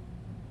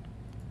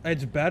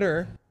 It's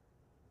better.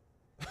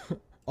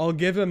 I'll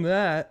give him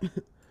that.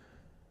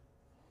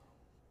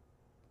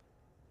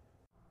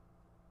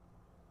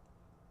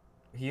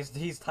 He's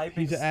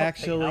typing He's something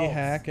actually else.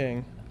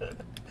 hacking.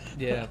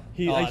 Yeah.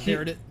 He, oh, like, he,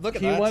 there it is. Look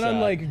at he that went on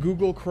shot. like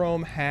Google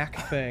Chrome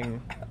hack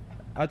thing.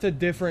 That's a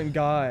different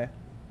guy.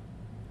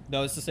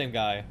 No, it's the same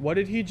guy. What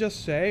did he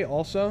just say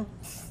also?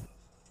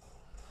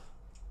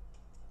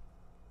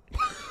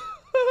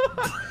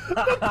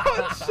 The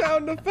punch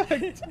sound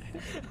effect.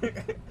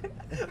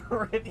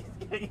 Randy's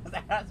getting his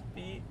ass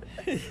beat.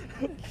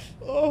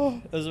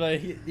 Oh, That's why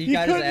he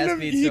got his couldn't ass have,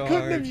 beat he so couldn't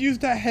hard. have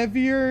used a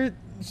heavier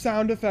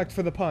sound effect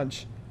for the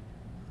punch.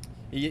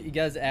 He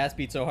got his ass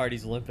beat so hard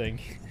he's limping.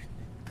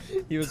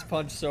 He was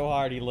punched so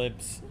hard he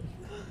limps.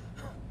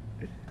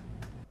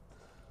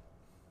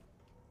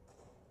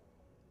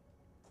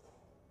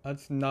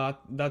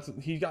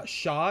 He got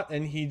shot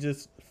and he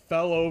just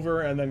fell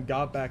over and then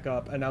got back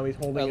up and now he's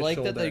holding I his like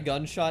shoulder. that the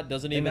gunshot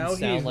doesn't And even now sound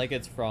he's- like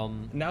it's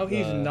from. Now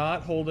he's the-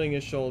 not holding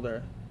his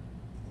shoulder.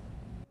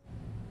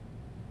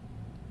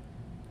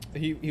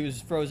 He was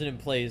frozen in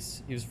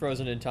place. He was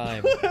frozen in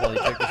time while he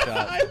took the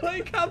shot. I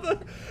like how the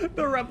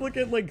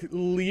replicant like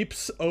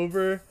leaps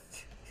over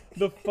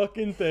the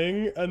fucking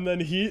thing and then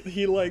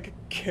he like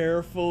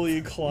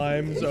carefully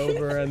climbs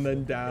over and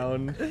then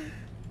down.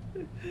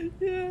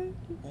 Yeah.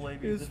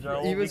 Ladies and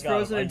gentlemen, He was we got him.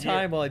 frozen in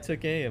time while I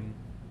took aim.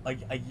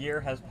 A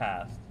year has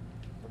passed.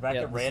 We're back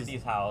Yeah, at this is-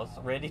 Randy's house.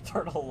 Randy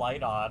turned a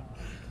light on.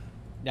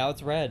 Now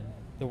it's red.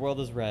 The world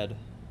is red.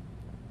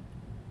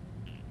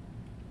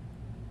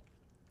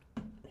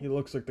 He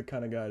looks like the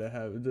kind of guy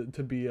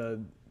to be a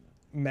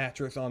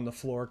mattress on the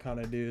floor kind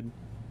of dude.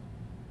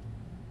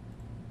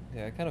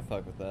 Yeah, I kind of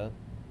fuck with that.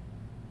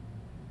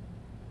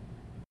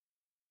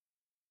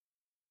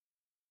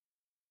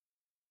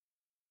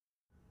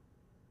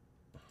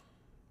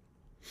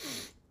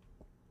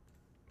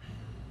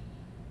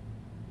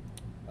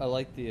 I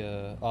like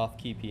the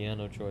off-key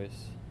piano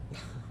choice.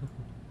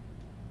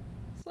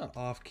 It's not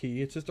off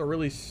key, it's just a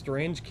really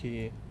strange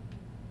key.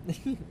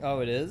 Oh,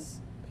 it is?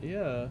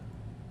 Yeah.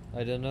 I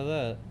didn't know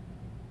that.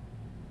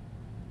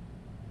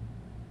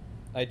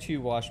 I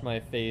too wash my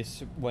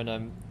face when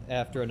I'm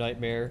after a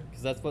nightmare,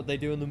 because that's what they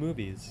do in the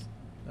movies.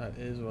 That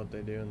is what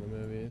they do in the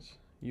movies.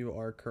 You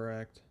are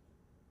correct.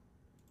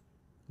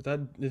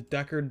 Is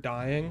Decker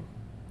dying?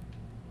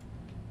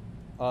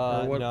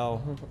 Or what, No.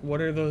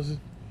 What are those?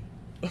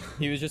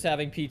 He was just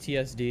having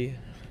PTSD.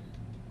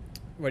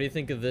 What do you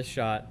think of this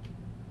shot?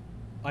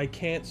 I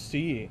can't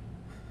see.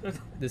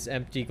 This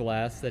empty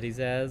glass that he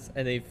has,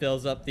 and he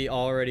fills up the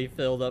already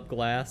filled up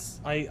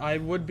glass. I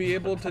would be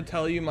able to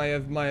tell you my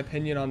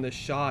opinion on this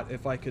shot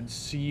if I could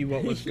see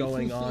what was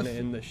going on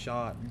in the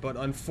shot, but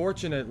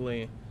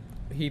unfortunately,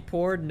 He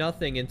poured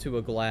nothing into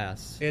a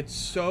glass it's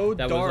so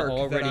that dark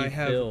was that already I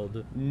have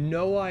filled.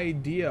 no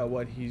idea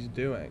what he's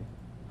doing.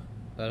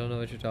 I don't know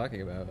what you're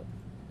talking about.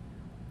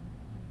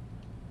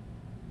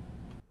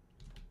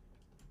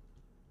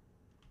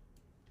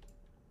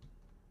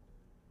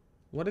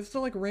 What is the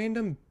like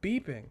random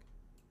beeping?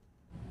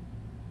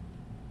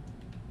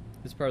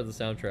 It's part of the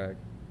soundtrack.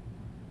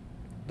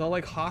 The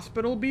like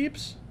hospital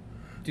beeps?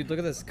 Dude, look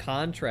at this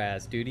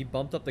contrast, dude. He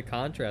bumped up the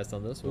contrast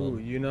on this Ooh,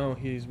 one. you know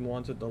he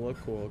wants it to look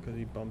cool because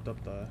he bumped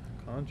up the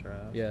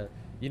contrast. Yeah.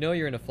 You know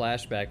you're in a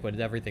flashback when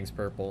everything's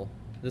purple.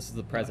 This is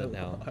the present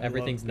now. I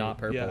Everything's love not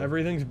Gears. purple. Yeah,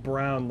 everything's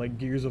brown like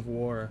Gears of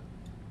War.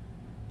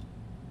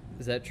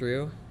 Is that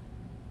true?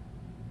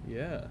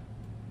 Yeah.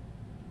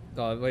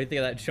 Oh, what do you think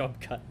of that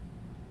jump cut?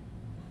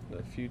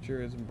 The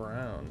future is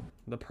brown.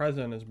 The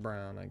present is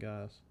brown, I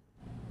guess.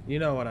 You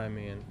know what I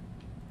mean.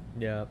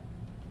 Yeah.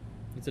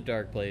 It's a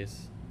dark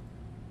place.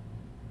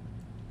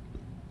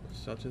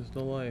 Such is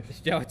the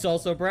life. Yeah, it's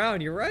also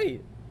brown. You're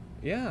right.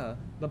 Yeah,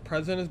 the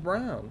present is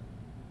brown.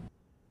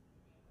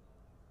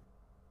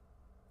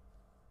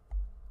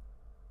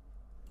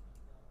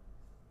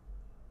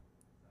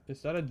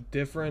 Is that a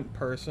different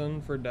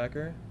person for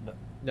Decker?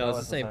 No, it's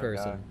the same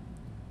person. guy.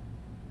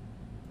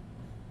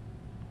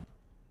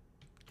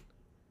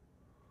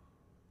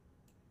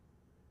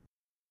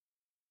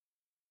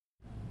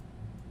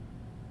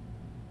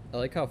 I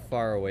like how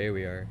far away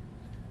we are.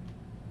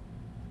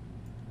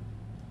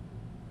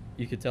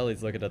 You could tell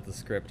he's looking at the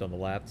script on the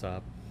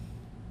laptop.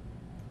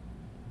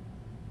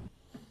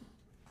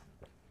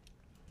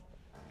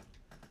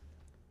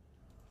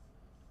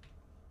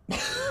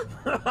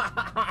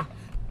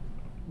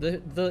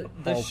 The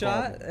Oh,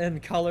 shot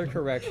and color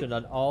correction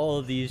on all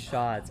of these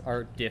shots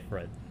are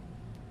different.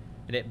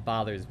 And it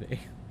bothers me.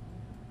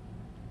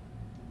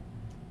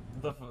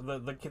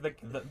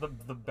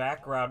 the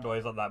background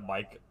noise on that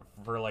mic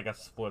for like a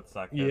split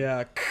second.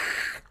 Yeah.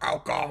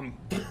 Outcome.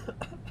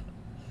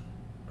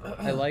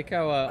 I like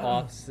how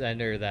off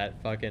center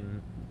that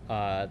fucking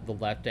the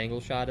left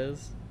angle shot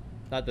is.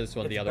 Not this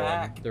one, It's the other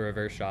back. one, the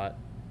reverse shot.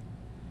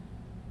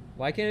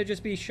 Why can't it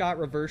just be shot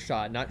reverse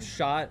shot, not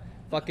shot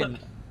fucking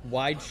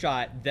wide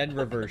shot then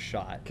reverse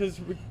shot? Because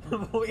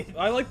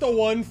I like the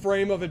one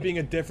frame of it being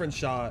a different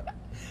shot.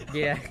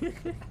 Yeah.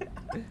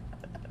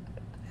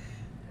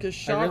 Cause I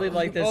shot, really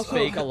like this also,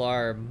 fake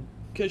alarm.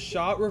 Cause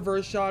shot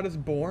reverse shot is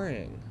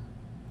boring.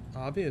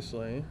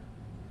 Obviously.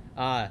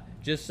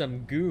 Just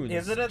some goons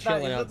Isn't it that?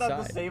 chilling Isn't that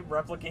outside. the same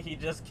replica he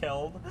just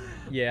killed?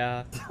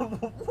 Yeah.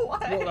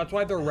 What? Well, that's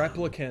why they're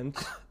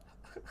replicants.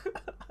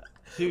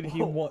 Dude,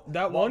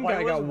 that Why- one why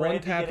guy was got one Randy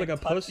tap like a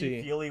getting pussy.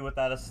 touchy-feely with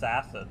that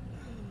assassin.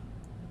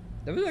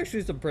 There was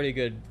actually some pretty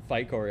good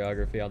fight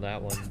choreography on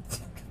that one.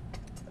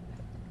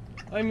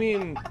 I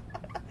mean,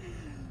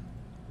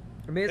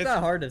 I mean, it's It's-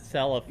 not hard to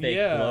sell a fake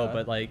Yeah. blow,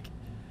 but like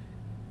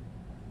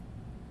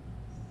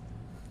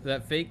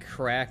that fake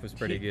crack was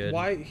pretty good.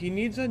 Why he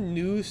needs a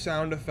new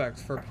sound effect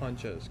for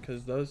punches?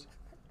 Cause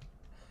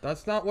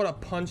that's not what a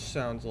punch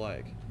sounds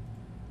like.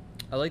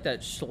 I like that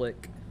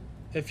schlick.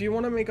 If you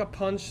want to make a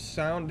punch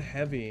sound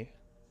heavy,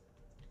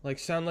 like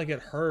sound like it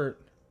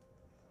hurt,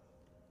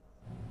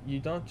 you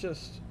don't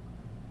just.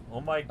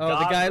 Oh my Oh,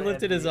 god. the guy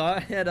lifted his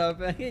Randy. head up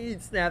and he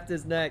snapped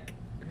his neck.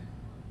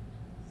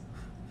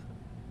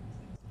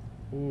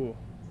 Ooh.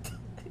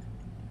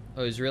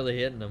 Oh, he's really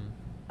hitting him.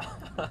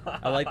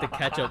 I like the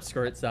ketchup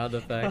squirt sound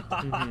effect.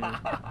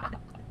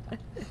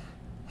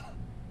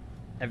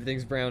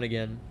 Everything's brown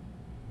again.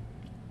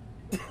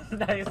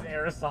 Nice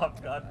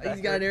airsoft gun.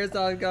 He's got an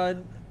airsoft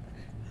gun.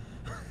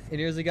 And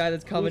here's a guy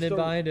that's coming in the-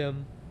 behind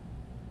him.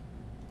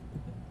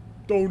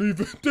 Don't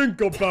even think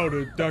about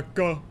it,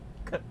 Deca.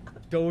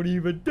 Don't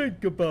even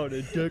think about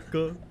it,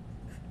 Dicka.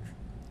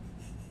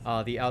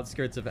 The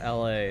outskirts of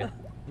LA.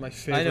 My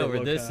favorite. I know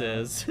where this locale.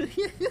 is.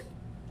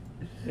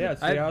 Yeah,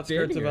 it's I've the been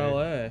outskirts of here.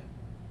 LA.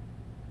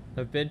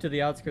 I've been to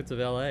the outskirts of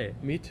LA.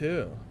 Me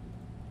too.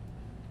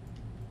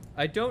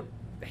 I don't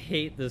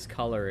hate this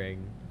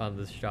coloring on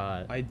this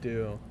shot. I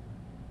do.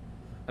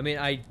 I mean,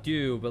 I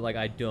do, but like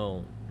I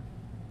don't.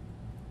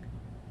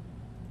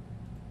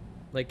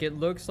 Like it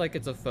looks like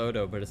it's a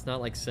photo, but it's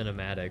not like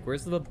cinematic.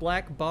 Where's the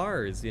black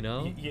bars, you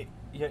know?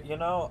 You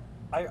know,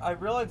 I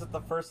realized that the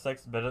first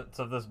 6 minutes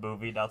of this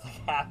movie nothing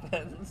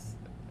happens.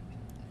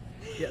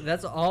 Yeah,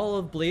 that's all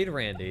of Blade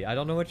Randy. I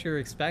don't know what you're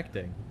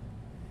expecting.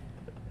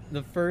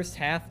 The first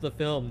half of the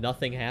film,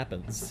 nothing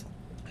happens.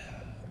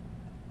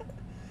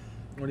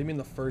 What do you mean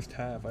the first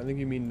half? I think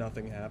you mean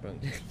nothing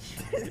happened.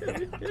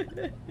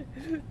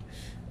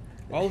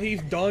 All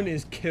he's done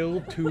is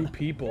kill 2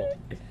 people.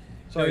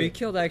 No, he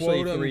killed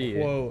actually quote 3.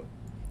 unquote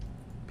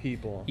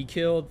people. He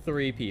killed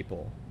 3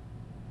 people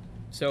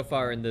so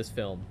far in this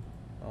film.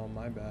 Oh,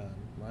 my bad.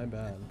 My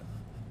bad.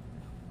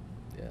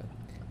 Yeah,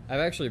 I've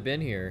actually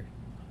been here.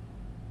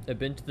 I've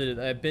been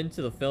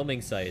to the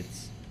filming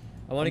sites.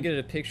 I want to get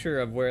a picture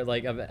of where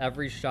like of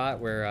every shot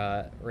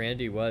where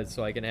Randy was,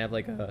 so I can have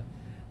like a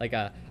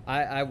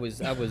I was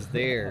there,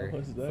 I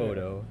was there.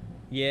 photo.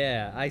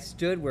 Yeah, I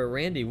stood where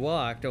Randy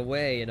walked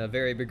away in a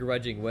very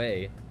begrudging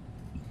way.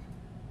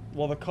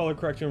 Well, the color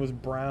correction was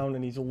brown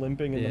and he's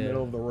limping in the Yeah.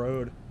 middle of the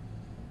road.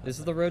 This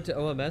is the road to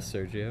OMS,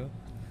 Sergio.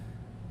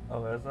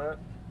 Oh, is it?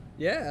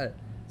 Yeah,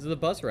 this is the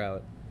bus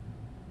route.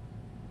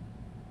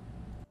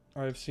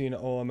 I've seen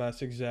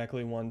OMS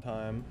exactly 1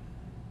 time.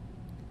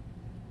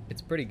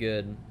 It's pretty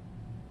good.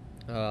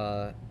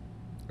 I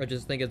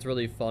just think it's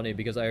really funny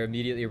because I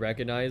immediately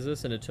recognize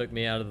this and it took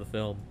me out of the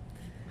film.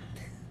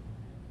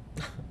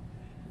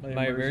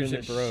 My immersion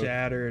is broke.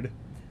 shattered.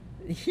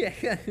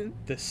 Yeah.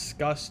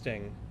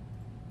 Disgusting.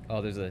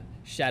 Oh, there's a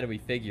shadowy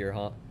figure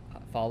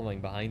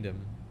following behind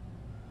him.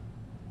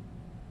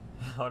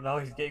 Oh no,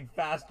 he's getting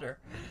faster.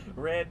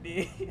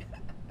 Randy.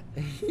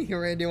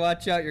 Randy,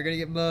 watch out, you're gonna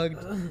get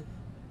mugged.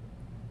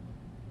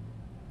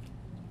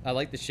 I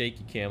like the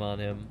shaky cam on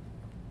him.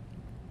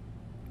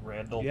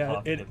 Randall Yeah,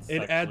 Puff it gets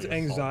adds sexually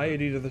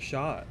anxiety to the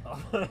shot.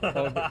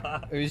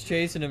 assaulted. He's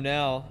chasing him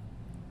now.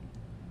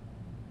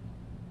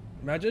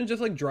 Imagine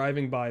just like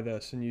driving by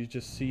this and you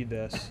just see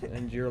this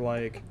and you're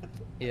like,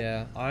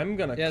 Yeah. I'm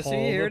gonna Yeah, call see,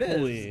 here the it is.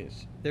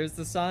 police. There's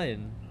the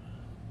sign.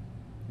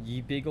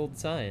 Ye big old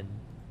sign.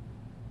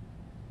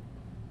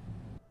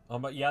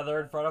 But yeah,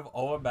 they're in front of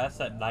OMS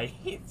at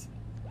night.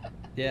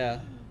 Yeah.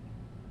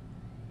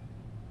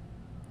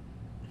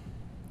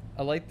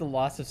 I like the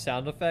loss of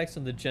sound effects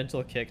and the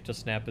gentle kick to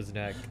snap his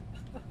neck.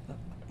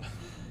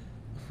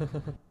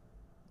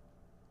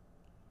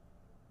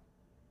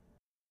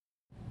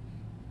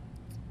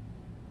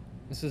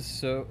 This is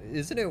so...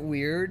 Isn't it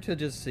weird to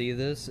just see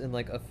this in,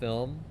 like, a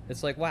film?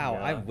 It's like, wow,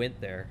 I Yeah. went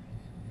there.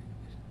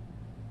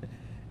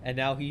 And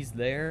now he's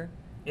there?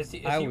 Is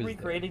he I he was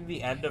recreating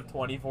the end of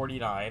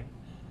 2049?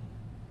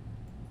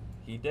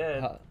 He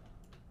did.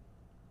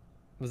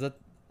 Was that...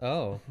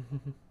 Oh.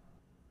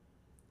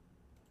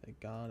 They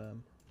got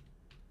him.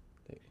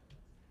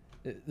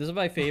 This is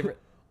my favorite...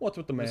 What's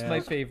with the This mask? is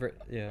my favorite.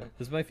 Yeah,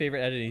 this is my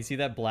favorite editing. You see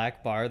that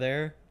black bar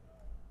there?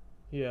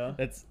 Yeah.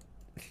 That's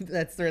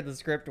where the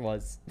script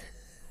was.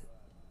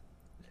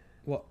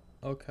 What?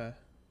 Okay.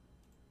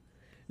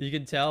 You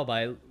can tell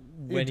by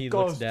when he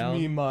looks down.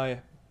 me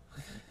my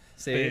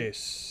See?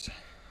 face.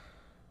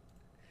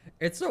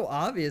 It's so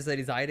obvious that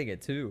he's hiding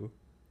it too.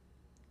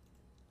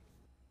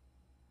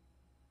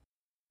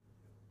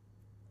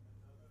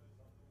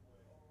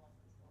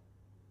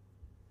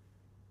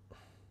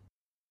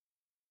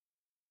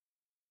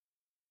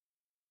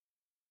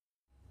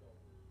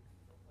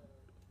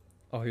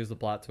 Oh, here's the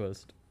plot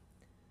twist.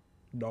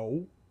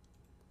 No.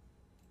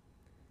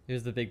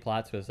 Here's the big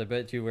plot twist. I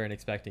bet you weren't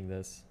expecting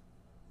this.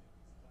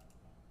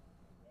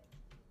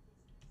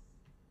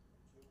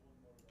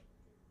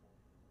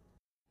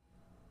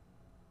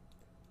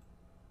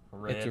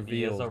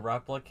 Randy is a revealed.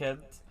 replicant.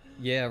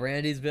 Yeah,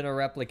 Randy's been a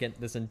replicant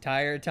this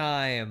entire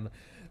time.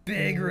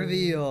 Big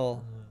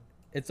reveal.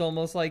 It's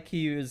almost like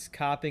he was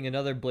copying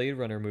another Blade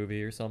Runner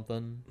movie or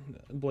something.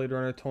 Blade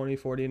Runner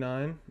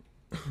 2049.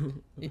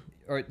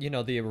 Or, you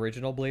know, the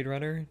original Blade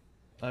Runner.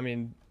 I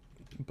mean,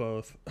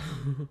 both.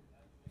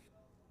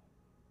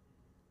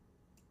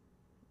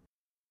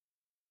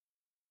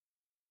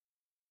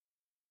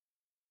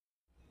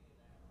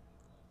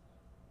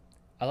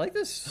 I like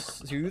this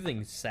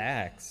soothing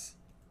sax.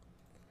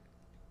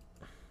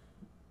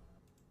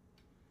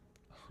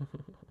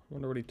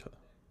 Wonder what he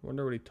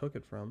took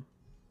it from.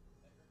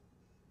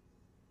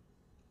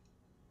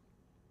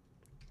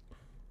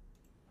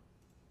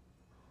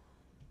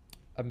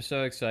 I'm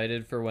so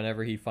excited for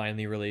whenever he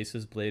finally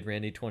releases Blade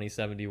Randy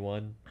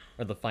 2071,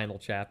 or the final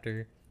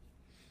chapter.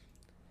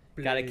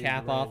 Gotta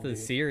cap off the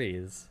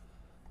series.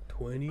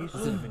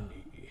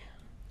 2070.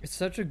 It's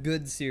such a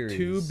good series.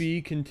 To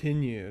be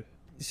continued.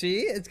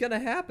 See, it's gonna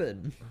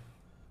happen.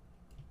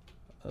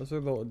 Those are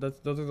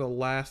the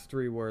last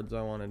 3 words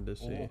I wanted to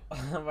see.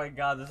 Oh my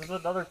god, this is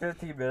another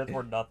 15 minutes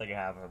where nothing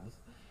happens.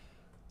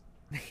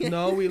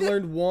 No, we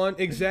learned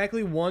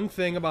exactly one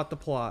thing about the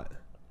plot.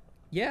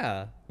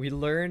 Yeah, we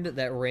learned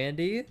that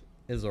Randy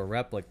is a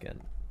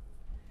replicant.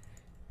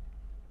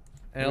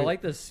 And I Wait.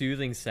 like the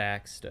soothing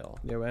sax still.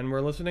 Yeah, and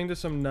we're listening to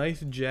some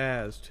nice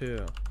jazz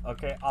too.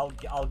 Okay, I'll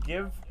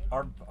give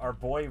our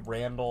boy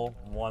Randall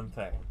one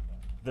thing.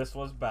 This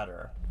was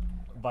better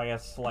by a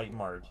slight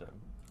margin.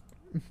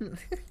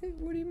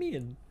 What do you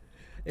mean?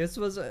 This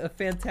was a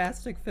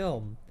fantastic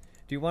film.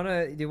 Do you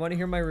wanna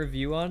hear my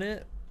review on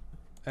it?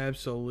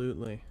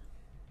 Absolutely.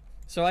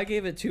 So I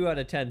gave it 2 out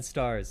of 10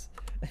 stars.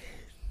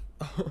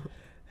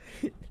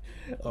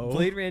 Oh.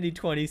 Blade Randy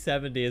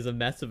 2070 is a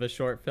mess of a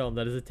short film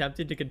that is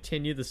attempting to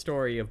continue the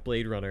story of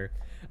Blade Runner.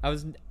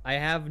 I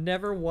have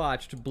never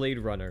watched Blade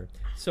Runner,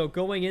 so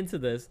going into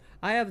this,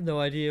 I have no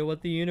idea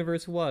what the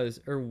universe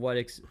was or what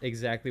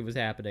exactly was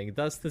happening.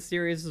 Thus, the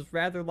series is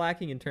rather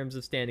lacking in terms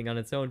of standing on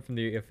its own from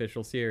the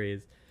official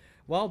series.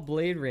 While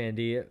Blade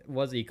Randy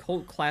was a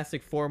cult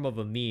classic form of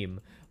a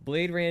meme,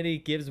 Blade Randy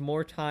gives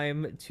more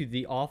time to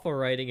the awful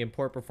writing and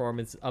poor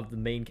performance of the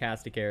main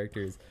cast of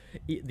characters.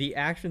 The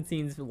action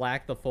scenes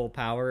lack the full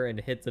power and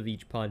hits of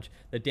each punch,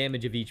 the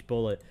damage of each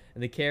bullet,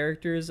 and the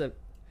character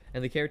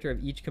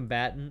of each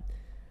combatant.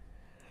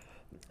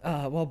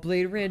 While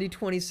Blade Randy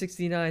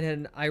 2069 had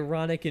an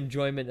ironic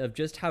enjoyment of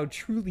just how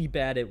truly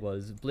bad it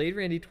was, Blade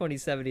Randy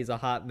 2070 is a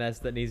hot mess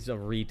that needs a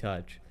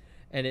retouch.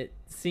 And it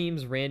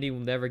seems Randy will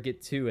never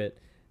get to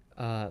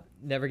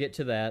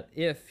that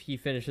if he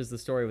finishes the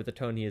story with the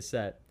tone he has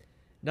set.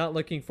 Not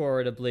looking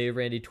forward to Blade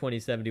Randy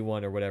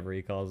 2071 or whatever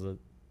he calls it.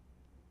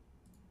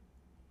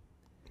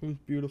 It was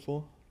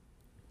beautiful.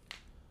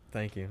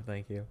 Thank you.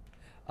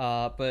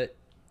 But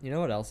you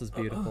know what else is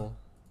beautiful?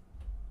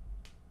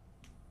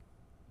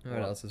 You know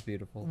what else is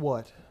beautiful?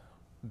 What?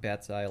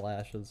 Bat's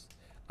eyelashes.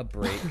 A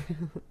break.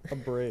 A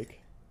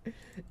break.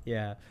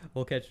 Yeah,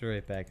 we'll catch you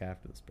right back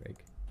after this break.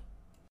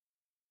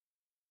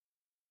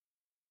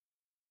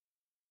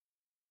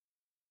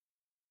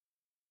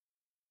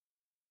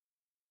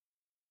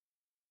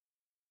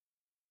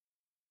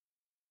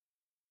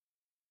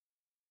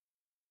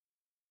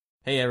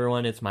 Hey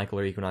everyone, it's Michael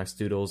or Equinox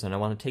Doodles, and I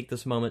want to take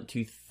this moment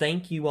to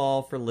thank you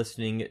all for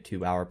listening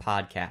to our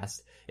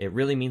podcast. It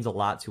really means a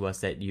lot to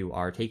us that you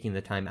are taking the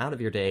time out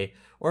of your day,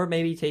 or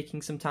maybe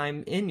taking some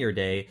time in your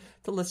day,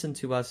 to listen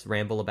to us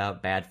ramble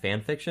about bad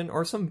fan fiction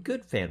or some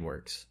good fan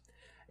works.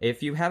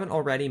 If you haven't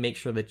already, make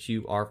sure that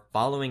you are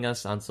following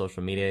us on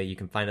social media. You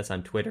can find us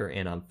on Twitter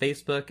and on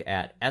Facebook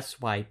at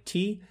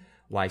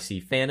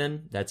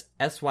SYTYCFanon. That's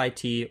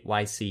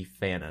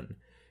SYTYCFanon.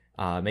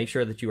 Make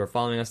sure that you are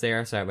following us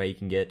there so that way you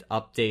can get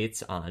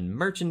updates on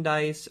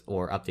merchandise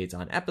or updates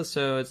on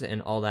episodes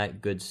and all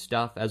that good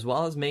stuff, as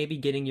well as maybe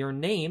getting your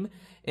name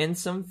in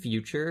some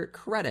future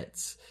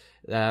credits.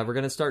 We're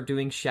going to start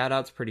doing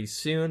shoutouts pretty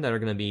soon that are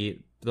going to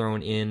be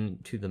thrown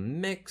into the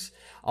mix.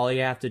 All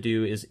you have to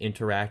do is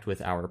interact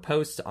with our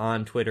posts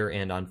on Twitter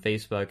and on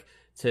Facebook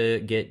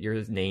to get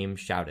your name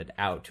shouted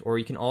out. Or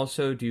you can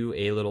also do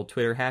a little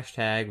Twitter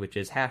hashtag, which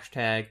is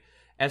hashtag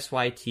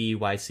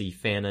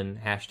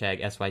SYTYCFanon,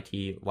 hashtag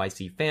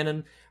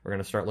SYTYCFanon. We're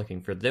going to start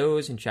looking for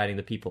those and shouting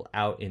the people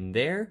out in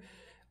there.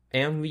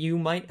 And you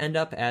might end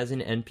up as an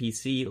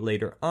NPC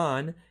later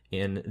on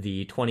in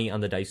the 20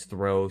 on the Dice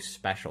Throw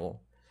special.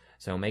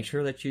 So make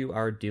sure that you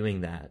are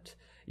doing that.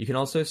 You can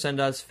also send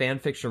us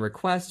fanfiction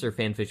requests or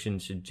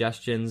fanfiction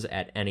suggestions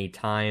at any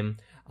time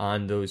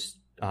on those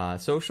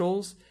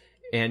socials.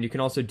 And you can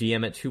also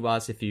DM it to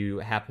us if you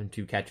happen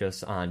to catch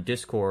us on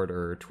Discord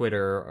or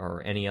Twitter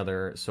or any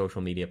other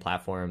social media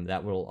platform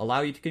that will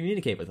allow you to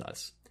communicate with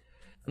us.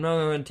 I'm now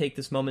going to take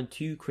this moment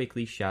to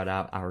quickly shout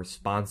out our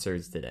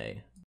sponsors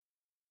today.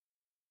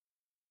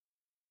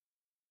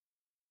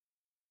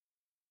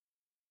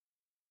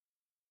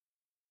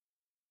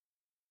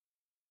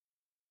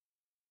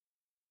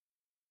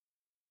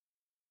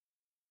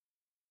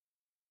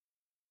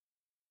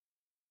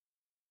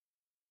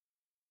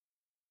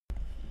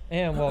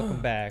 And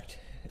welcome back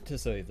to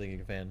So You Think You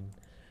Can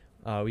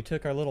Fan. We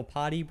took our little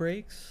potty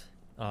breaks,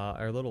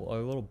 our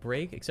little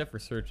break, except for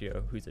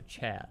Sergio, who's a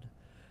Chad.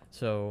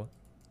 So,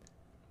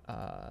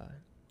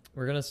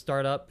 we're gonna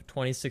start up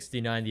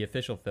 2069, the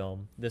official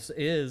film. This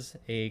is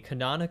a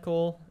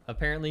canonical,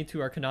 apparently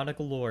to our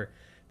canonical lore,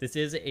 this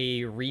is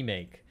a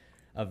remake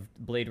of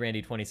Blade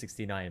Randy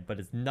 2069, but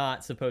it's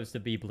not supposed to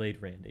be Blade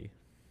Randy.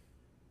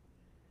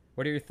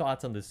 What are your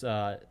thoughts on this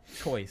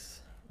choice?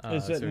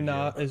 Is it Sergio?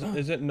 not?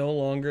 Is it no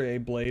longer a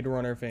Blade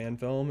Runner fan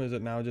film? Is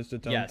it now just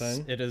its own Yes,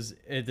 thing? it is.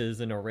 It is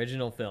an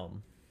original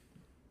film.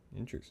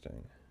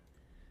 Interesting.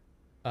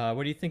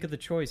 What do you think of the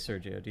choice,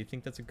 Sergio? Do you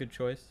think that's a good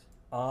choice?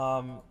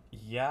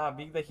 Yeah,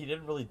 being that he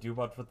didn't really do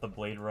much with the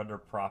Blade Runner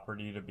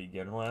property to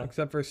begin with.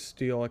 Except for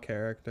steal a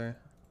character.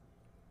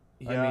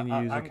 Yeah, I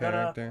mean, use a I'm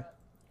character.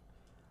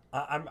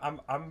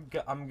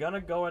 I'm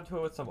gonna go into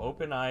it with some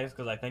open eyes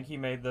because I think he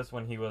made this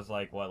when he was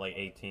like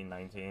 18,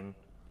 19.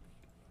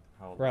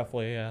 How old was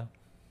Roughly, yeah.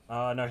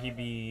 he? No, he'd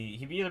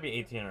either be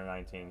 18 or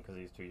 19 because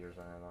he's 2 years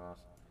younger than us.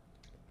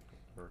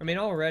 I mean,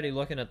 already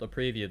looking at the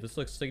preview, this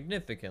looks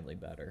significantly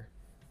better.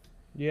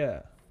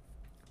 Yeah.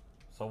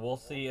 So we'll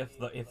see if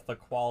the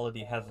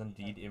quality has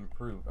indeed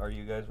improved. Are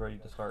you guys ready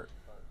to start?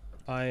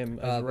 I am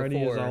as ready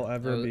as I'll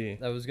ever be.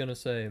 I was gonna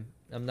say,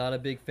 I'm not a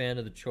big fan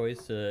of the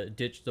choice to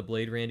ditch the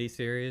Blade Randy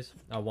series.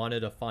 I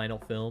wanted a final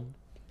film.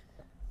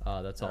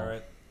 That's all. All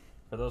right.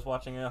 For those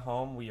watching at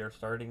home, we are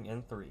starting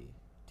in 3,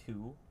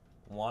 2,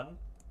 1.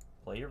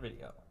 Play your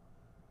video.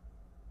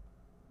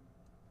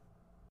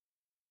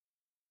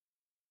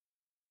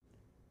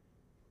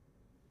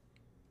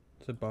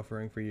 Is it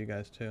buffering for you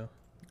guys too?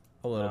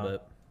 A little No.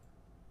 bit.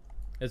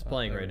 It's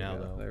playing There right we now,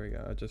 go. though. There we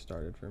go. It just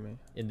started for me.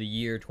 In the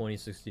year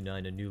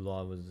 2069, a new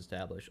law was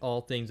established. All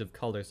things of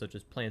color, such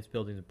as plants,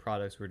 buildings, and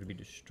products, were to be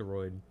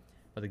destroyed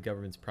by the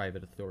government's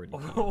private authority.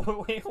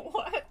 Wait,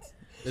 what?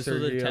 This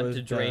was an Sergio attempt is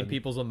to drain dead.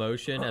 people's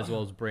emotion as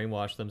well as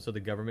brainwash them so the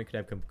government could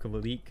have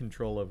complete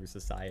control over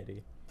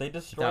society. They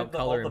destroyed Without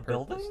all color the and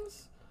purpose.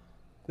 buildings?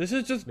 This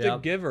is just the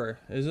Yep. Giver,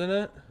 isn't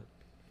it?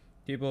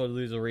 People would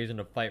lose a reason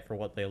to fight for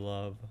what they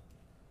love.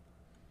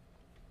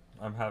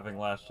 I'm having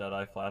Last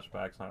Jedi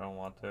flashbacks and I don't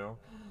want to.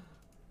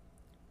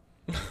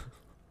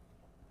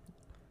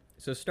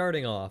 So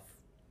starting off,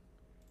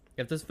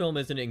 if this film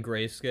isn't in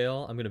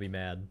grayscale, I'm gonna be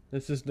mad.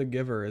 This is the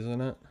Giver,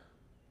 isn't it?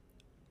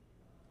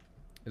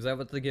 Is that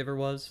what The Giver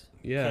was?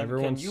 Yeah,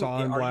 everyone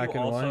saw in are black you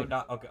and also white.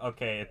 Not,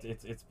 okay,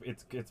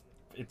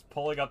 it's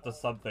pulling up to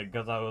something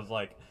because I was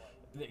like,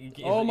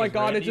 Oh my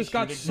god, it Randy just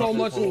got shooting so from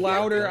much his full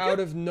louder character? out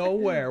of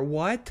nowhere.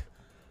 What?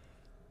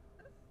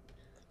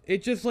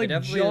 It just like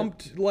definitely-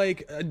 jumped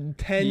like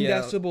 10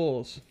 Yeah.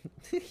 decibels.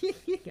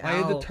 I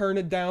had to Ow. turn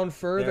it down There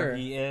further.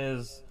 he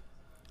is.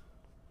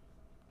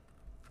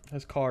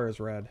 His car is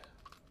red.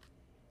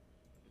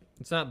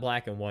 It's not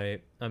black and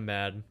white. I'm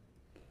mad.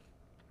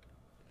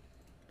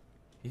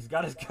 He's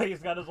got his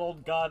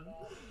old gun.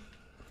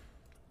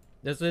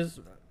 It's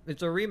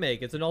a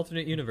remake. It's an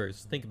alternate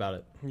universe. Think about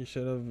it. You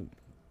should have.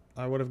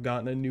 I would have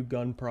gotten a new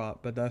gun prop,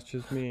 but that's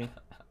just me.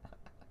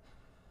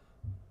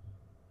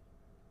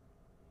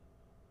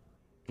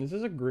 Is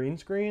this a green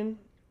screen?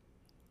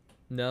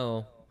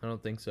 No, I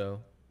don't think so.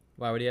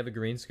 Why would he have a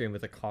green screen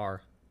with a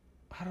car?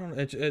 I don't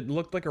know. It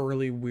looked like a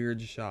really weird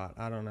shot.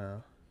 I don't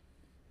know.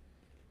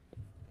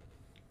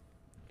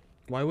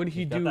 Why would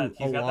he He's got do that-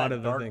 a he's got lot that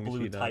of the dark things blue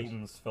he does?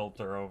 Titans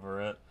filter over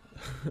it.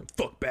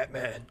 Fuck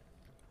Batman.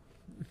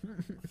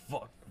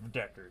 Fuck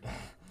Deckard.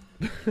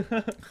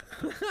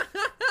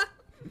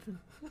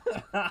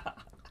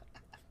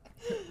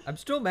 I'm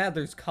still mad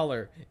there's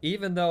color,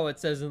 even though it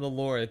says in the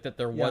lore that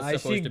there was I see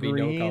supposed to be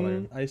green. no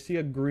color. I see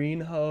a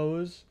green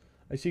hose.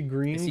 I see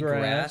green I see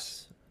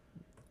grass.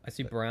 I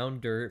see brown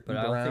dirt, but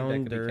I brown don't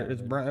think that could dirt. be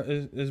Is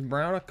counted. is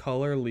brown a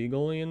color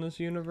legally in this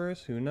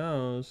universe? Who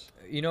knows?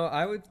 You know,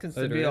 I would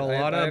consider There'd be a it.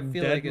 lot I of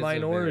feel dead like it's a very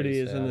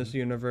minorities in sad- this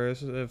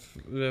universe if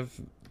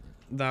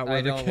that were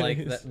I the don't like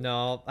case. that.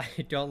 No, I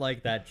don't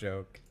like that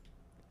joke.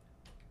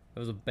 It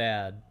was a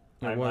bad.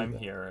 It I'm was-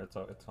 here.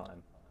 It's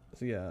fine.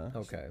 Yeah.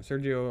 Okay.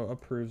 Sergio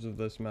approves of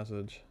this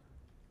message.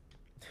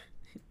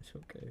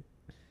 Okay.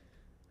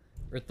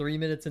 We're 3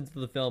 minutes into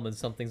the film and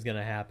something's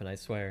gonna happen, I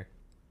swear.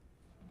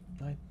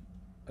 I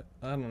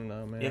don't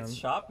know, man. It's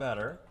shot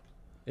better.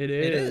 It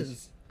It is.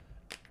 is.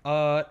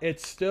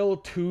 It's still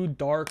too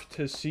dark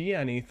to see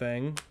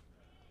anything,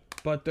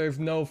 but there's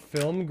no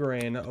film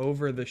grain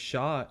over the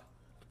shot.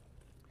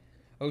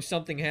 Oh,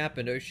 something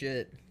happened. Oh,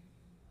 shit.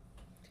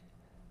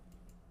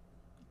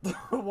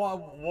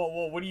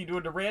 What are you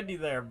doing to Randy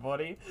there,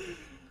 buddy?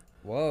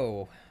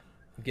 Whoa.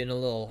 I'm getting a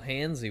little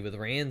handsy with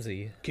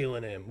Ramsey.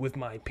 Killing him with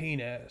my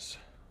penis.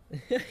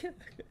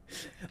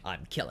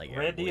 I'm killing him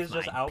Randy with is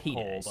just my out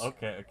penis. cold.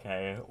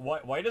 Okay.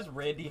 Why does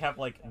Randy have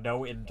like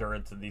no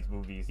endurance in these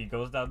movies? He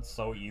goes down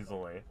so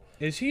easily.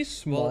 Is he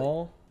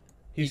small?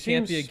 He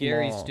can't seems be a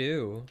Gary small.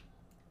 Stew.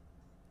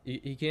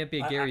 He can't be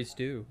a Gary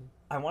Stew.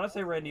 I want to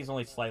say Randy's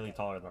only slightly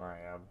taller than I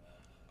am.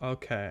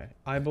 Okay,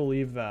 I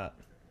believe that.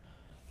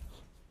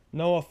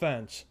 No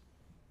offense.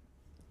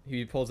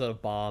 He pulls out a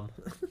bomb.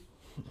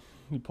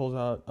 He pulls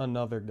out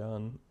another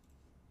gun.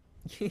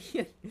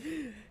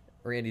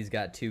 Randy's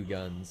got 2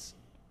 guns.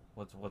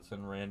 What's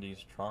in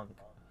Randy's trunk?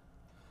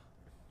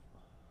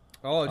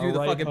 Oh, do A the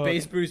right fucking hook.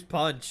 base boost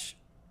punch.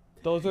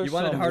 Those are You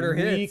wanted some harder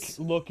hits.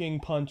 weak-looking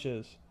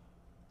punches.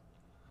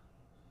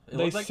 It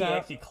They looks like he sound-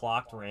 actually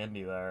clocked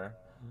Randy there.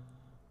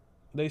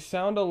 They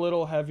sound a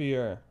little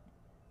heavier.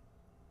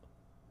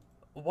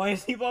 Why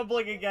is he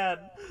bubbling again?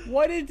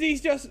 What did he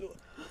just...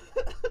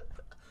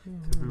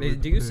 They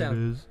do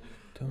sound.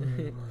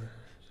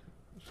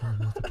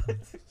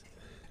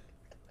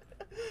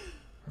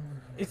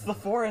 It's the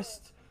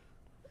forest.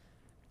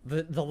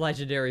 The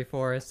legendary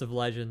Forest of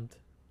Legend.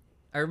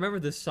 I remember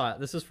this shot.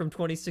 This is from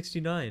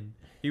 2069.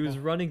 He was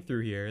running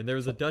through here, and there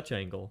was a Dutch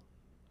angle.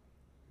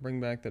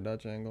 Bring back the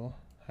Dutch angle.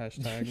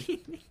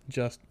 Hashtag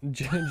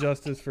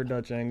justice for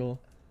Dutch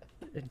angle.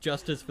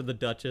 Justice for the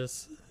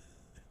Duchess.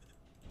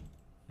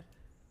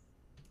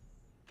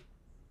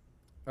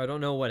 I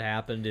don't know what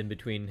happened in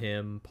between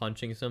him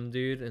punching some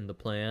dude and the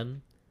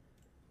plan,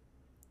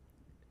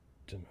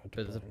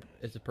 but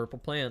it's a purple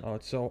plant. Oh,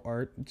 it's so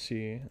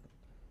artsy.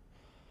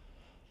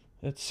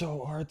 It's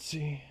so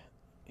artsy.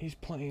 He's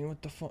playing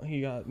with the fun.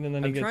 He got, and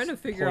then he I'm gets trying to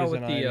figure out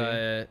what poison ivy.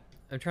 the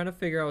I'm trying to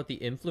figure out what the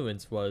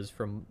influence was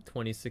from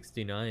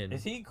 2069.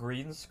 Is he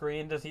green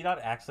screened? Is he not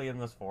actually in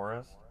this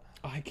forest?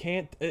 I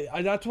can't.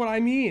 That's what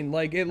I mean.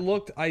 Like it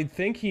looked. I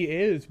think he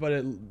is, but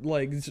it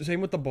like same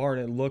with the barn.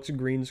 It looks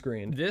green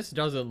screened. This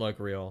doesn't look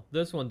real.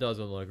 This one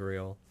doesn't look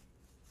real.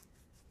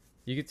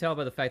 You can tell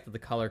by the fact that the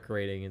color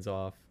grading is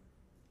off.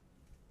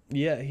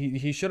 Yeah,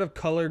 he should have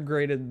color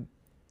graded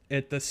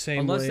it the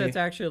same Unless way. that's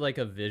actually like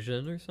a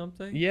vision or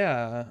something.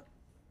 Yeah.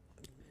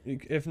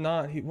 If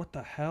not, what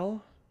the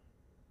hell?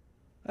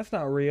 That's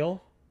not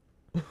real.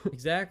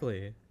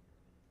 Exactly.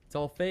 It's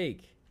all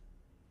fake.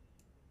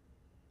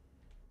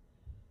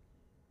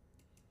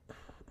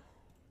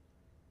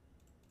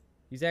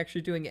 He's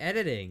actually doing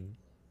editing.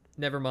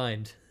 Never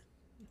mind.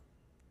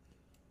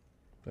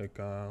 Like,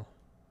 I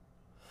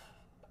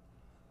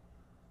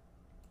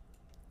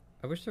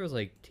wish there was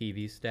like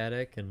TV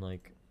static and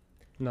like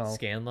no.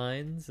 scan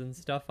lines and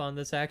stuff on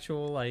this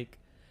actual like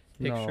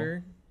No.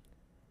 picture.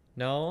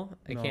 No,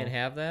 I No. can't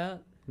have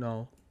that.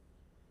 No.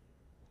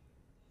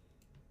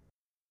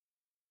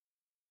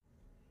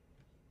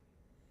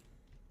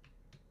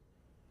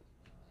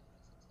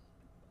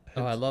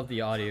 Oh, I love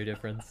the audio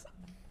difference.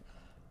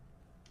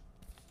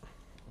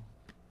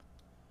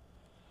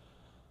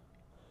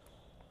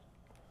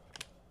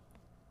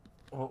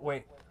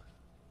 Wait.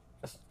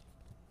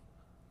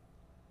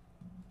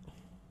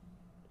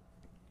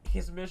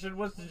 His mission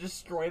was to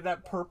destroy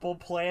that purple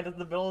plant in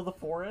the middle of the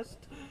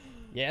forest?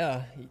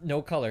 Yeah,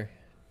 no color.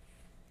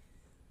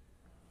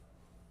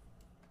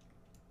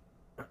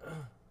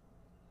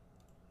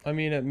 I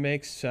mean, it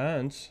makes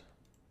sense.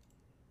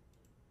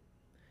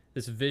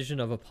 This vision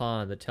of a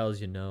pond that tells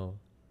you no.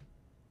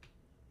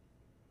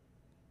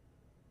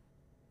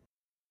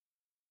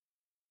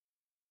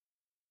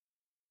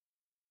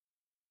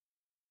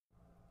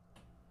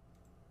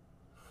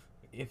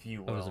 If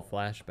you That was a will.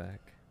 flashback.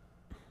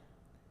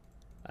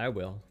 I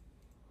will.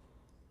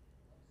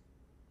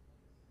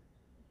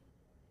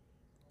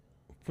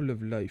 Full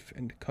of life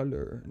and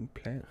color and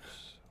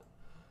plants.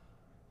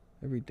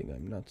 Everything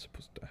I'm not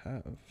supposed to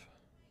have.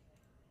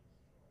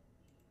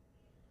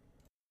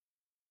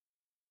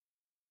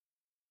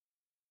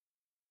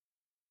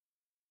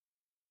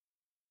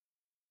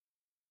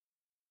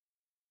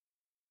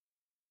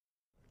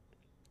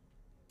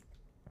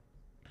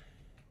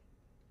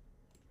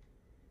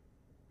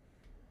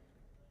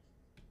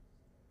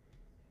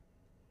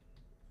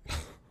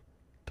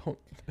 Don't.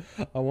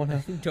 I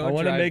wanna. I Don't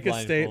wanna drive make a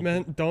blindfolded.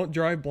 statement. Don't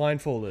drive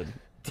blindfolded.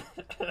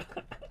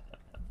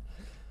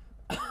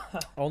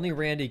 Only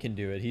Randy can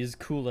do it. He's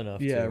cool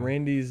enough Yeah, to.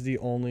 Randy's the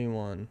only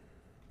one.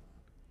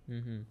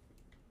 Mm-hmm.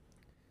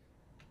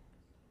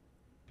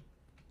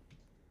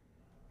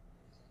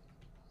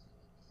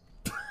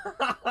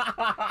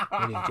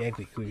 What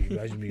exactly could you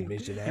guys be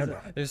missing out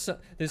on?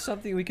 There's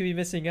something we could be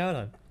missing out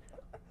on.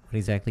 What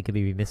exactly could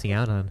we be missing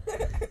out on?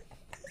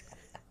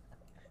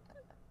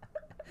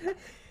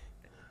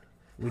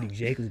 What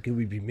exactly could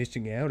we be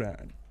missing out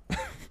on?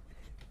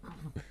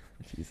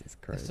 Jesus It's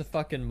Christ. a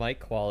fucking mic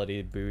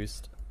quality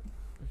boost.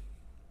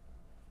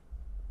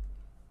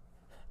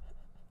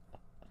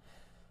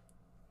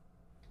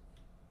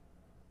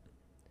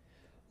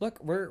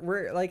 Look,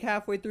 we're like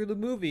halfway through the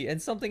movie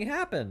and something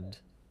happened.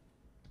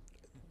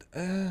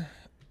 I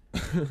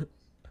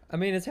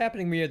mean, it's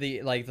happening near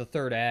the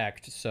third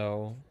act,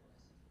 so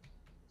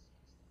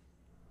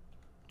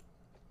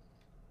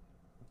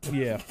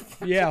Yeah.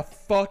 Yeah,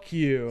 fuck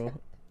you.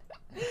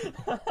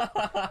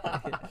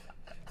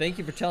 thank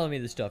you for telling me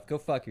this stuff. Go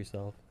fuck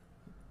yourself.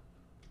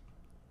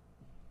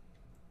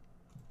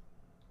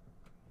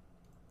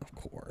 Of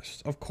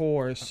course. Of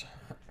course.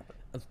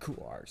 Of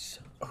course.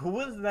 Who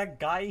was that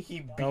guy he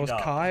beat That was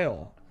up?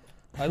 Kyle.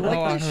 I like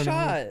Oh, I this don't know.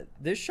 shot.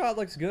 This shot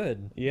looks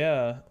good.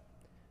 Yeah.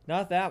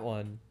 Not that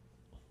one.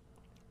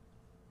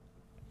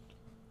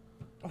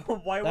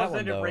 Why That wasn't one,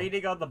 it though.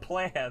 raining on the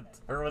plant?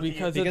 Or was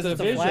Because he it's Because a it's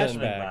a vision.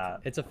 flashback.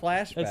 That? It's a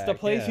flashback. It's the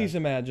place yeah. he's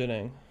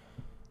imagining.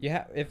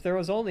 Yeah, if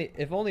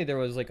only there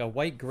was like a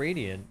white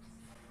gradient.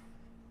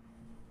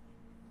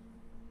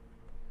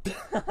 The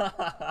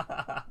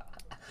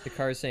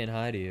car's saying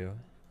hi to you.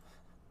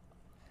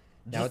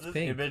 Now Just it's this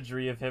pink.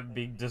 imagery of him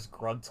being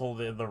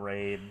disgruntled in the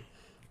rain,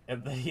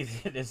 and then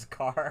he's in his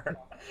car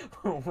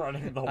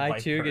running the I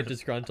wipers. too get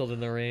disgruntled in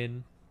the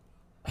rain.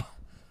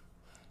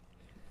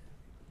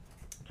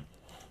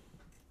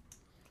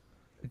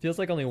 It feels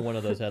like only one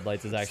of those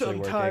headlights is actually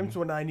Sometimes working.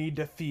 when I need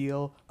to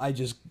feel, I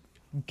just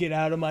get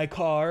out of my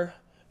car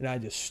and I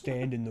just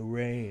stand in the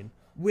rain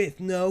with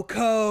no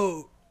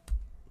coat.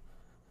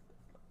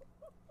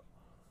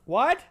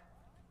 What?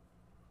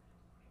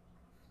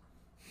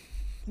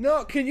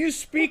 No, can you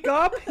speak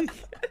up?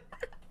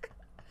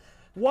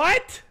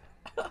 What?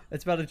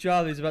 It's about a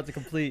job he's about to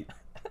complete.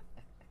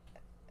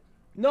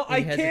 No,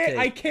 I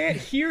hesitate. can't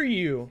hear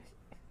you.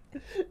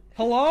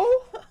 Hello?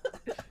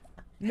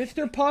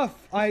 Mr. Puff,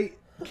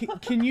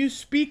 can you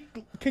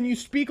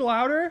speak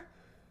louder?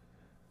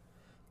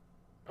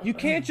 You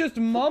can't just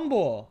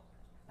mumble.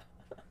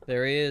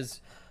 There he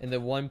is, in the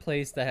one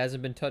place that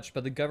hasn't been touched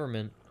by the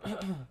government.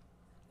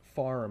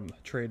 Farm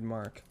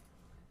trademark.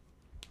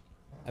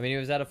 I mean, he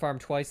was at a farm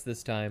twice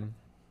this time.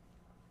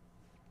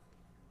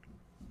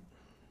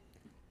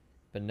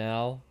 But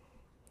now,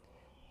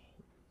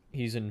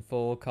 he's in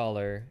full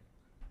color.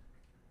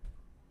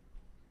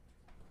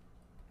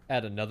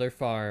 At another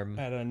farm.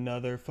 At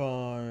another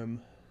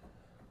farm.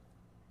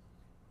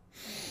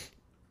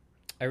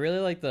 I really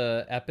like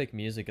the epic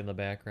music in the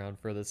background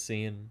for this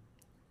scene.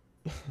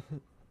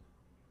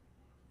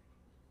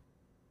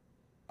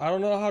 I don't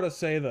know how to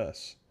say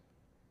this.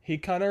 He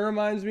kind of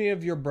reminds me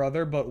of your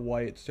brother, but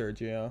white,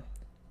 Sergio.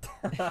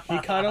 He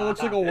kind of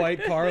looks like a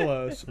white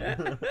Carlos.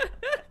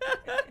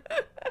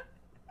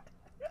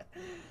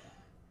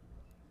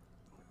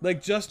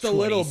 Like, just a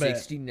little bit.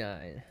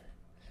 2069.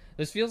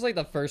 This feels like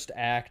the first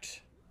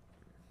act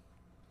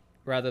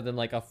rather than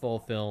like a full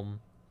film.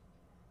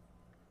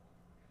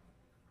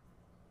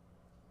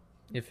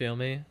 You feel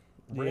me?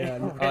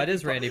 Yeah. Oh, it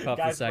is Randy Puff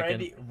the Guys,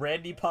 second.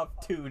 Randy Puff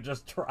 2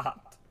 just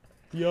dropped.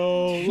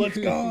 Yo, let's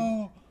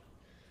go.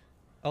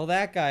 Oh,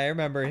 that guy. I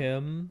remember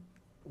him.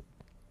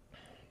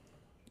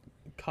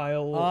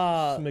 Kyle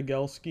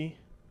Smigelski.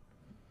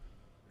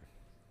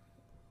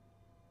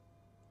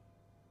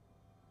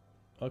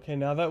 Okay,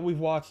 now that we've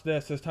watched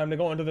this, it's time to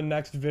go into the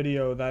next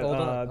video that Hold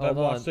on, that hold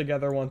Watch on.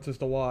 Together wants us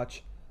to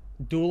watch.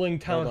 Dueling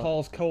Town Hold on.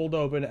 Hall's Cold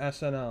Open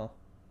SNL.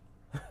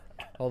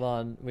 Hold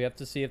on. We have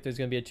to see if there's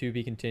going to be a to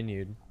be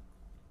continued.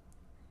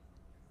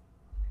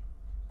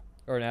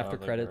 Or an don't after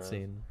think credit there is.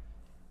 scene.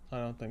 I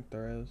don't think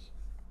there is.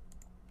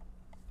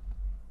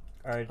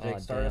 Alright, Jake, Aw,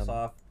 start us damn.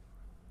 off.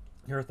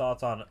 Your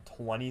thoughts on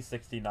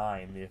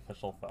 2069, the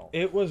official film.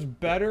 It was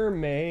better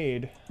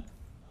made.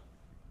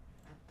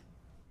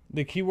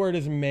 The keyword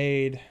is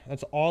made.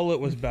 That's all it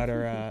was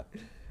better at.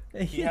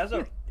 He has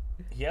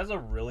a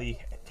really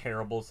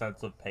terrible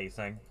sense of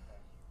pacing.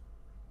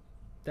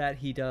 That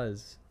he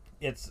does.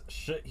 It's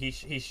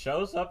he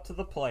shows up to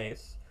the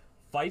place,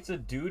 fights a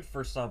dude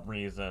for some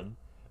reason,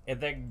 and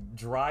then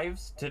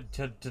drives to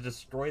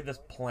destroy this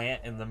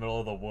plant in the middle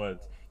of the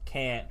woods.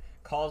 Can't.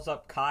 Calls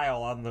up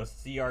Kyle on the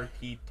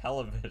CRT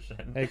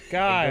television. Hey, and goes,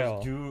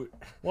 Kyle. dude,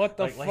 What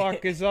the Like-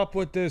 fuck is up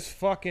with this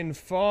fucking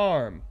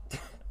farm?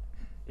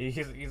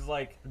 he's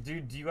like,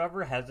 dude, do you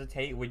ever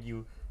hesitate when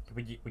you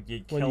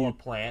kill you- a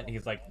plant?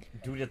 He's like,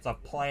 dude, it's a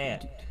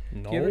plant.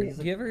 No. Do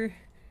you ever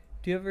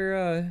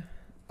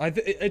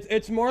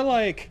It's more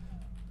like.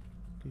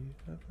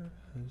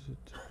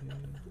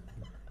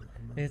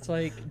 it's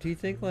like, do you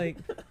think like,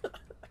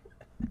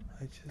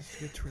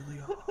 It's really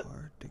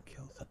hard to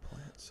kill the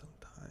plant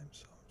sometimes,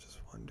 so I'm just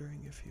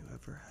wondering if you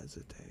ever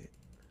hesitate.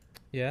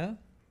 yeah?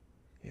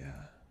 Yeah.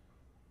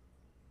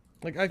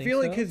 Like, I Think feel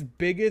like so? his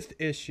biggest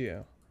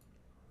issue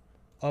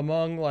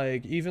among,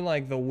 like, even,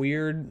 like, the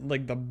weird,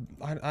 like, the.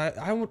 I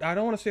don't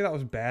want to say that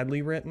was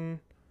badly written.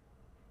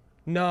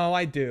 No,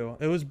 I do.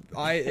 It was.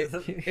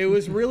 It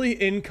was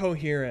really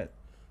incoherent.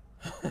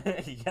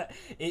 Yeah,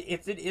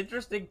 it's an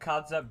interesting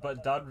concept,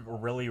 but done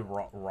really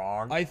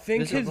wrong. I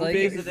think This is his like-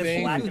 big Because it's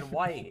thing. black and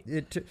white.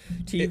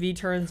 TV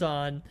turns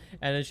on,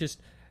 and it's just,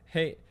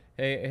 hey,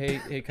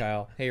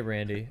 Kyle, hey,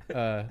 Randy.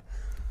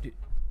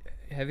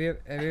 Have you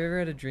ever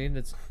had a dream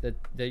that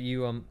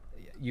you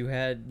you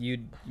had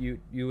you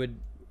would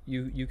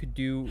you could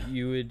do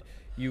you would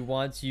you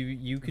once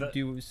you could The-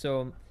 do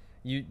so.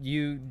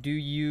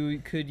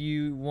 Could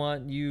you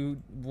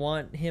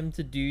want him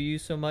to do you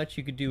so much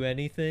you could do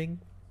anything?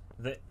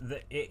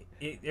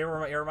 It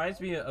reminds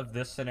me of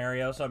this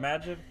scenario. So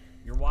imagine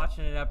you're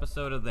watching an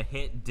episode of the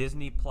hit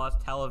Disney Plus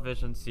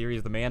television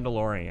series The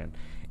Mandalorian,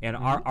 and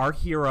our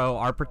hero,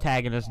 our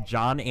protagonist,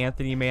 John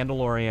Anthony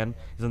Mandalorian,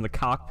 is in the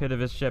cockpit of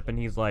his ship, and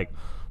he's like,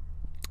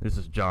 "This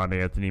is John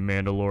Anthony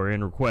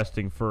Mandalorian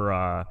requesting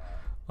for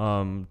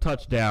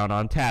touchdown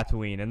on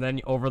Tatooine," and then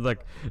over the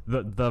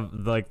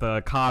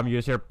comm you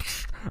just hear,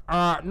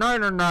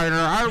 "Niner,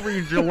 I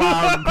read you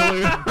loud and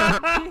clear."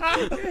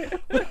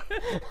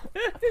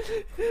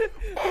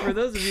 For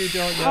those of you who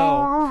don't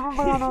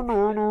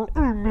know,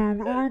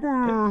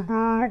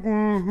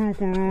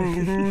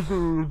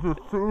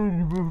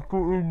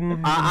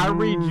 I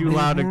read you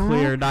loud and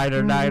clear,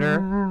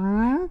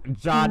 Niner.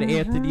 John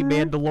Anthony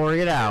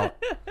Mandalorian out.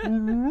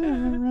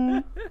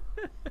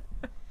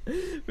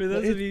 for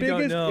those His of you who don't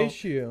biggest know,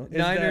 issue is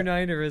Niner that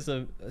Niner is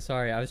a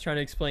sorry, I was trying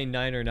to explain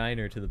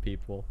Niner to the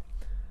people.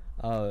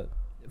 For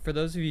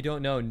those of you who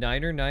don't know,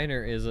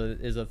 Niner is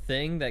a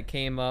thing that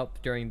came up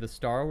during the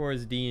Star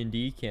Wars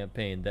D&D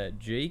campaign that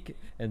Jake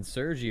and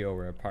Sergio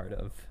were a part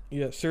of.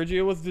 yeah,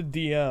 Sergio was the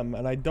DM,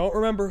 and I don't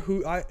remember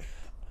who I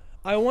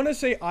want to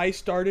say I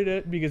started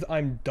it because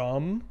I'm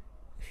dumb.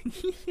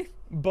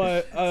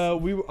 But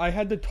I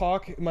had to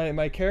talk.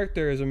 My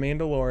character is a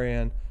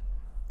Mandalorian,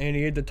 and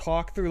he had to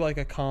talk through like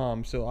a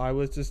comm. So I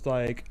was just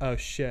like, oh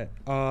shit.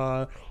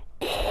 And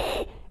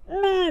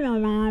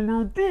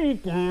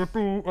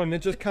it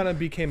just kind of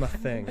became a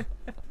thing.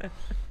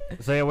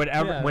 So yeah,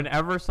 Yeah.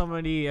 whenever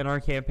somebody in our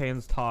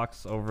campaigns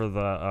talks over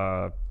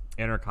the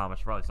intercom, I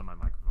should probably set my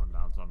microphone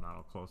down so I'm not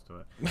all close to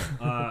it.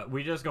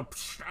 We just go,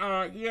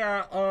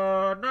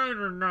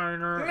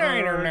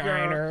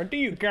 Niner. Do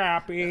you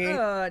copy?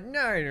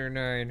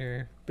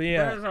 Niner. But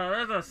yeah,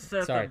 There's a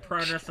Sith Sorry.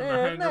 apprentice in the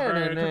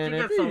hangar bay. Could you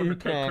get someone to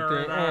take care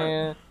of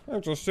that?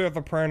 there's a Sith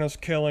apprentice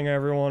killing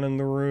everyone in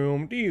the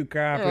room. Do you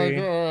copy?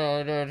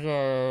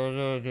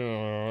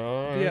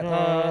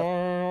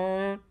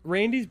 Yeah,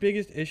 Randy's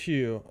biggest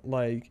issue,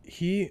 like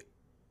you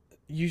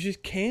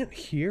just can't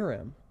hear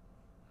him.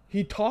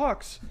 He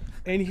talks,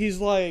 and he's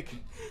like,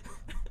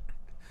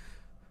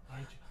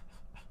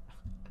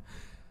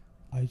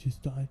 I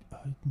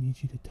need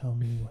you to tell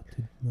me what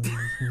to.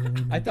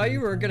 I thought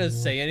you weren't gonna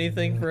say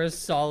anything for a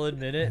solid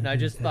minute, and I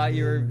just thought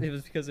you were. It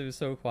was because it was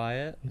so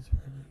quiet. It's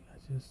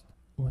really,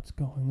 what's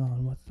going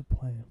on? What's the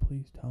plan?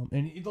 Please tell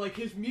me. and like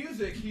his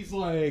music, he's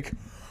like,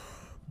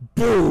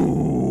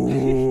 boo,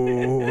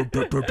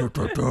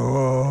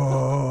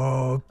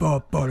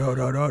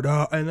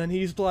 and then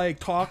he's like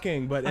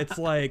talking, but it's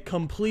like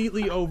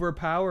completely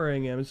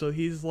overpowering him. So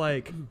he's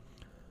like,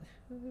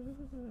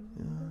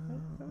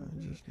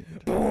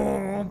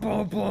 Boom,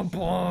 boom, boom,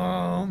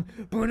 boom,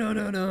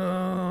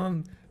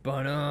 ba-dum-dum-dum,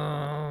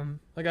 ba-dum.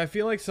 like I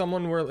feel like if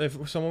someone were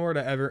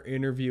to ever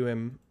interview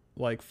him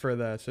like for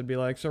this, it'd be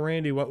like, so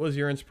Randy, what was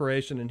your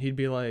inspiration? And he'd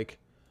be like,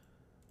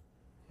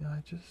 yeah,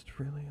 I just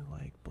really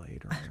like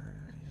Blade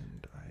Runner,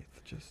 and I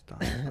just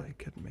thought I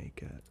could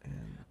make it.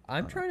 And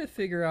I'm trying to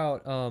figure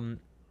out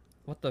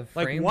what the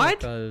Like framework what?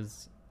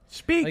 does.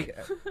 speak, Like,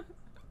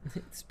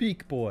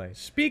 speak, boy.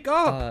 speak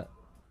up.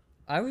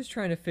 I was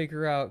trying to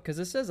figure out because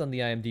it says on the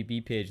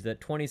IMDb page that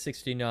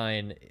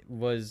 2069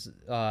 was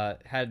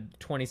had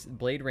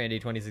Blade Randy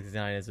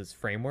 2069 as its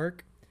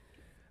framework,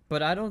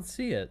 but I don't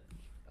see it.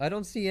 I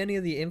don't see any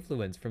of the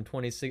influence from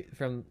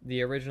from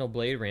the original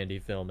Blade Randy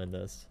film in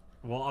this.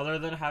 Well, other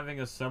than having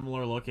a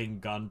similar looking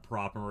gun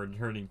prop and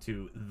returning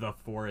to the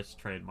Forest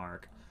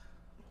trademark.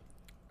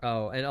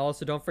 Oh, and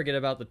also don't forget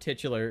about the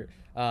titular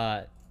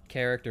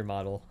character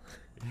model.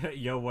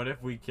 Yo, what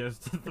if we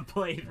kissed the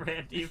Blade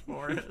Randy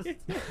Forest?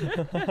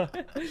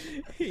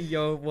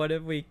 Yo, what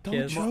if we Don't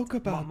kiss? joke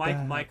about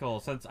that. Michael,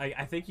 since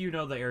I think you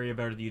know the area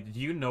better than you, do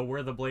you know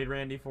where the Blade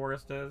Randy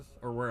Forest is?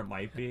 Or where it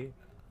might be?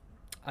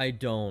 I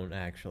don't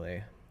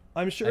actually.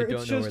 I'm I sure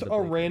don't it's know where just the a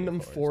Blade random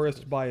Randy Forest forest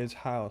is. by his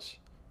house.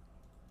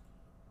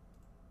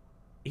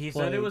 He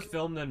said it was Like-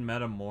 filmed in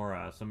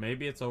Metamora, so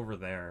maybe it's over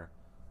there.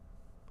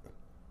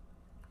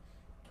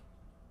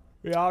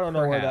 Yeah, I don't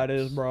know where that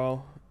is, Perhaps.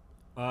 bro.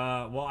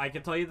 Well, I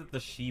can tell you that the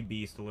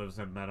she-beast lives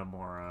in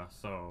Metamora,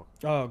 so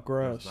Oh, there's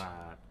gross.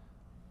 that.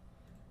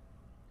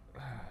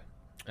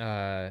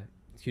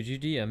 Could you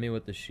DM me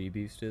what the she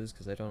beast is?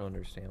 Because I don't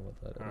understand what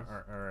that is.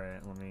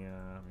 Alright, let me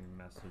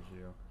message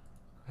you.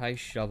 Hi,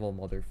 shovel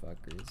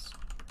motherfuckers.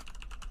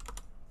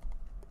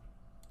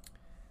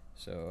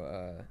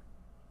 So,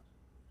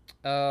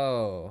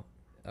 oh,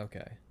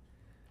 okay.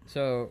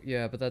 So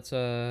yeah, but that's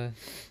what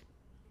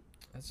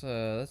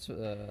I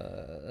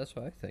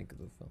think of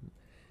the film.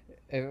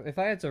 if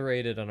I had to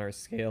rate it on our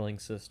scaling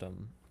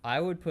system, I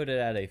would put it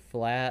at a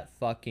flat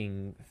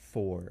fucking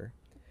 4.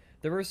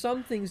 There were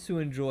some things to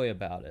enjoy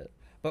about it,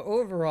 but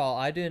overall,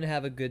 I didn't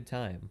have a good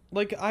time.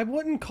 Like, I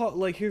wouldn't call,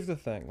 like, here's the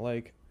thing,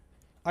 like,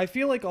 I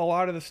feel like a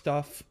lot of the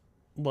stuff,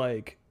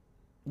 like,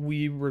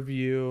 we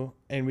review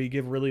and we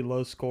give really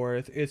low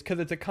scores is because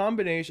it's a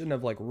combination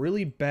of, like,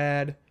 really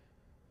bad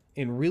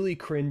and really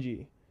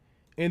cringy.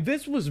 And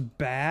this was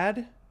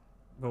bad.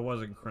 But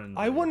wasn't cringy.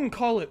 I wouldn't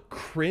call it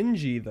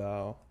cringy,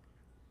 though.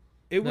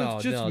 It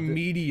was just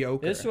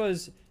mediocre.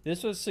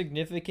 This was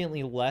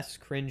significantly less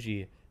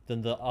cringy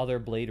than the other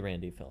Blade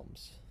Randy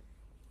films.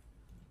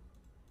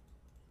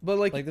 But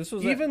like this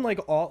was even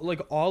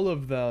all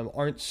of them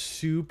aren't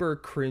super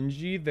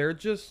cringy. They're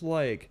just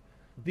like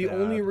the Bad.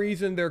 only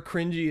reason they're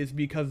cringy is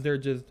because they're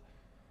just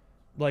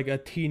like a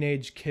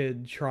teenage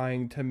kid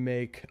trying to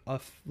make a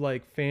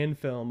fan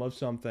film of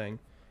something,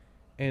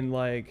 and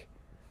like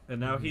And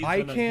now he's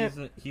I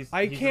can't he's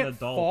I an can't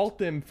adult.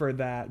 fault him for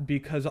that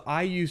because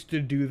I used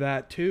to do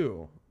that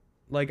too.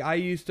 Like I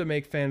used to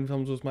make fan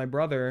films with my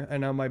brother,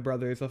 and now my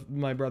brother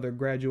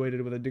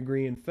graduated with a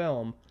degree in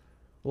film.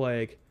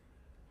 Like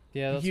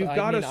Yeah, you've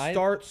got to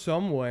start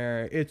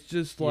somewhere. It's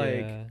just like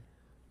Yeah.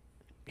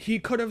 he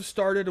could have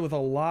started with a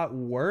lot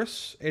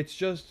worse. It's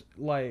just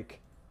like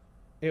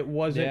it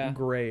wasn't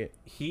great.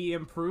 He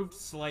improved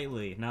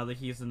slightly now that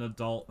he's an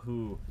adult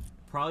who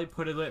probably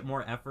put a bit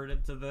more effort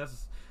into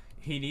this.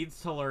 He needs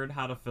to learn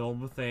how to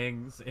film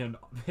things and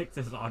mix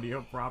his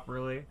audio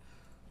properly.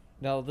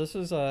 No, this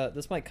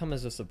might come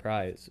as a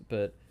surprise,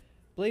 but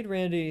Blade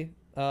Randy,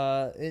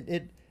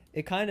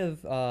 it kind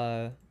of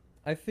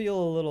I feel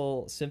a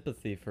little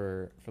sympathy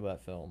for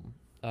that film.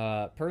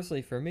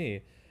 Personally for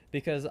me,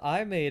 because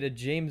I made a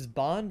James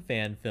Bond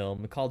fan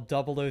film called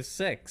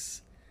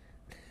 006.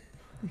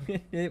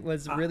 It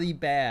was really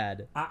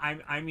bad.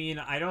 I mean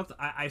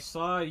I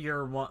saw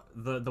your one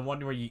the one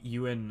where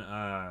you and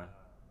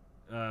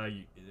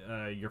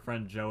your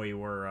friend Joey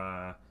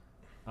were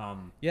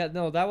Yeah,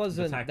 no, that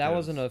wasn't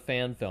detectives. a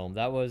fan film.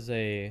 That was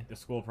a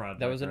school project.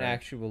 that was an right?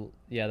 actual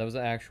that was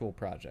an actual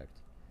project.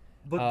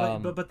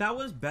 But that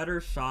was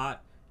better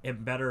shot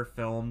and better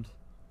filmed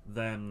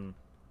than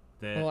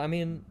Well, I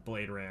mean,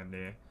 Blade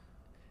Randy.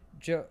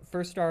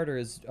 for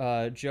starters,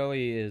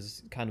 Joey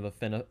is kind of a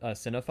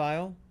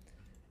cinephile,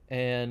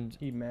 and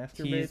He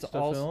masturbates He's to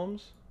also-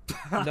 films.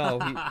 no,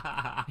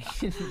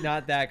 he's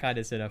not that kind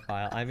of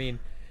cinephile. I mean,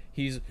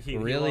 he's He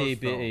really loves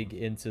big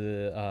film.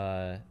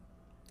 into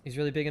he's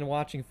really big into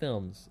watching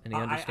films, and he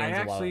understands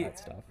a lot of that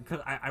stuff. Because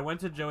I went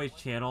to Joey's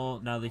channel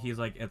now that he's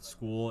like at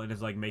school and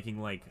is like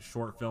making like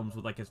short films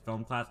with like his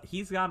film class.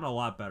 He's gotten a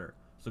lot better.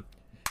 So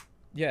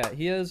Yeah,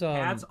 he is.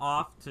 hats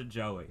off to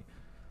Joey.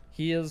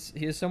 He is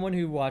someone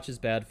who watches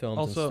bad films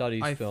Also, and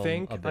studies I film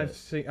think a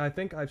bit. I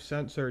think I've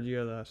sent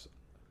Sergio this,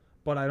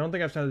 but I don't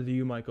think I've sent it to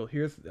you, Michael.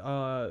 Here's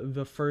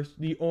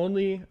the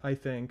only I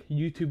think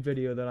YouTube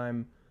video that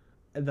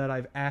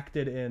I've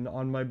acted in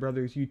on my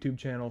brother's YouTube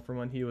channel from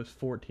when he was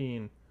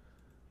 14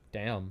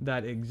 Damn.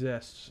 that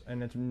exists,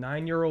 and it's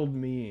 9-year-old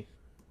me.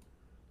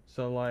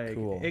 So like,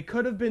 Cool. it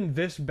could have been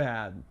this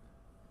bad,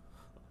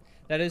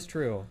 That is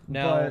true.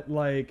 Now, but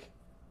like,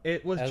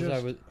 it was as just I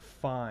was-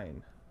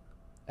 fine.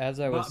 as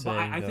I was But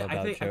saying, I though,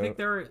 about think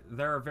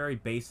there are very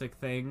basic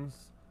things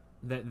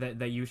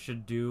that you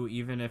should do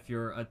even if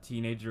you're a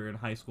teenager in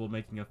high school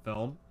making a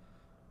film.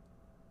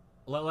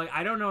 Like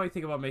I don't know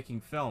anything about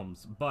making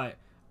films, but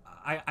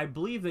I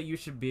believe that you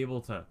should be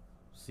able to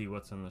see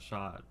what's in the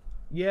shot,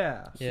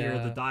 Yeah. hear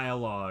the Yeah.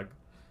 dialogue.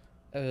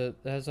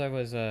 As I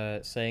was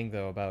saying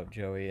though about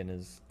Joey and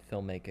his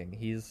filmmaking,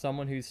 he's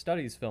someone who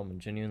studies film and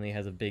genuinely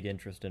has a big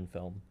interest in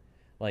film.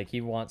 Like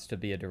he wants to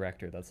be a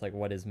director. That's like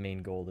what his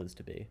main goal is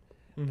to be.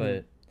 Mhm.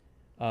 But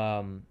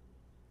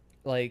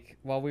like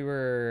while we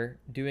were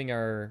doing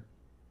our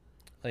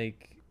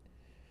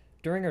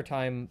during our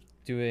time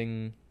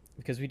doing,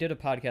 because we did a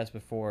podcast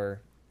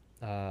before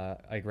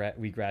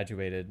we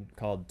graduated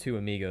called Two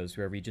Amigos,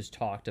 where we just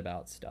talked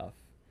about stuff,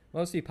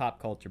 mostly pop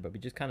culture, but we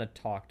just kind of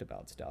talked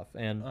about stuff.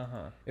 And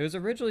it was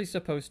originally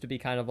supposed to be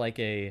kind of like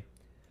a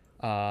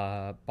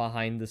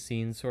behind the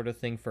scenes sort of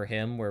thing for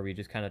him, where we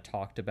just kind of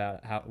talked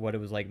about what it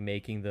was like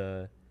making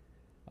the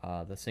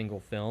single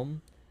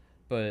film.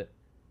 But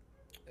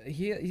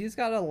he's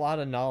got a lot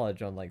of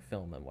knowledge on like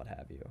film and what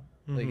have you.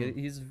 Like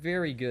he's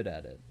very good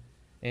at it.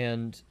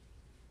 And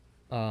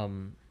I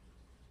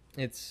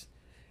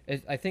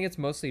think it's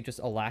mostly just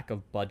a lack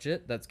of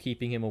budget that's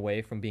keeping him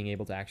away from being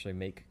able to actually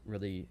make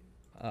really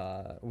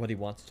what he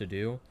wants to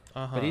do.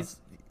 But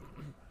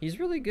he's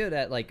really good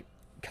at like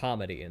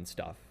comedy and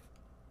stuff.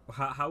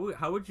 How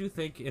would you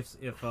think if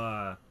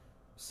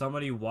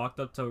somebody walked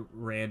up to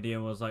Randy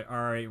and was like,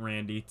 "All right,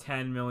 Randy,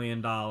 $10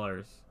 million,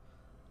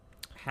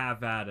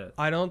 have at it."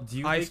 I don't. Do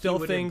you I think still he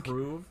would think.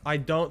 improve? I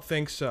don't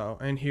think so,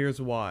 and here's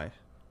why.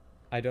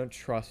 I don't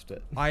trust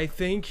it. I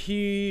think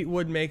he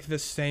would make the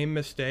same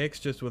mistakes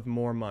just with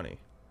more money.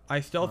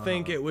 I still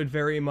think it would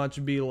very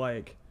much be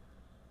like,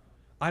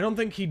 I don't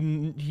think he'd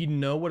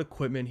know what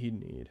equipment he'd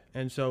need,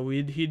 and so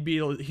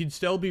he'd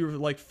still be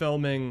like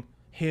filming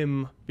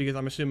him, because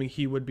I'm assuming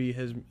he would be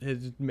his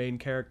main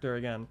character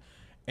again,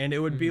 and it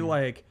would be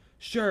like,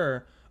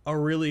 sure, a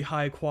really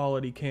high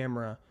quality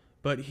camera,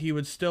 but he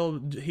would still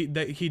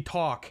he'd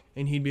talk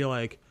and he'd be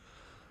like,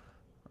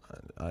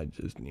 I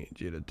just need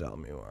you to tell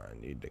me where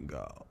I need to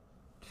go.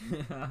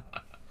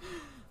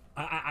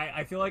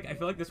 I feel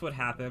like this would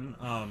happen.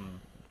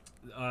 I'm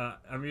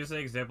using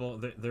an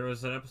example. There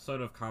was an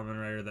episode of Kamen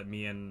Rider that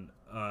me and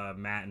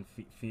Matt and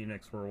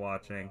Phoenix were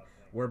watching,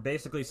 where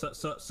basically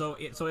so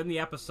in the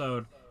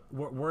episode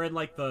we're in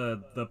like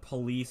the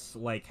police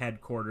like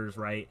headquarters,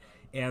 right?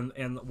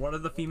 And one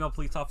of the female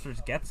police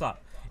officers gets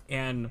up,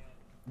 and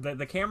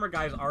the camera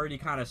guy's already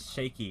kind of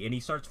shaky, and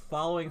he starts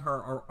following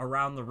her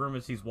around the room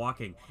as he's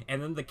walking,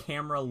 and then the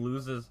camera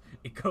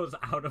it goes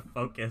out of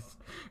focus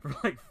for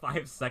like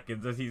 5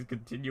 seconds as he's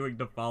continuing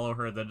to follow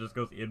her, then just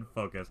goes in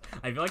focus.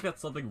 I feel like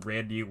that's something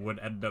Randy would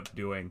end up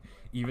doing,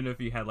 even if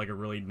he had like a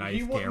really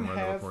nice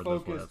camera to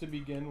record this with. To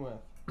begin with.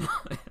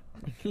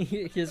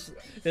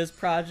 his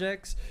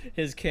projects,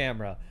 his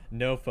camera,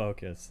 no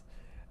focus.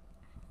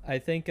 I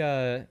think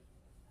what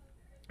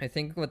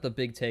the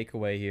big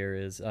takeaway here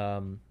is,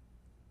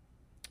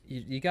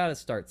 you got to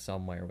start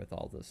somewhere with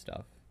all this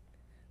stuff.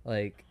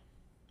 Like,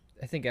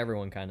 I think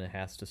everyone kind of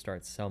has to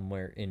start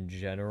somewhere in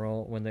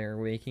general when they're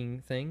making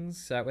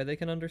things. That way they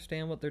can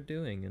understand what they're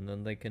doing, and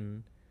then they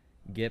can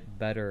get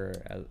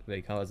better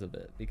because of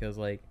it. Because,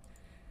 like,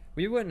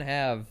 we wouldn't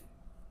have,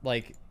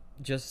 like,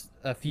 just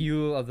a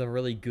few of the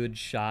really good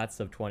shots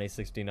of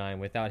 2069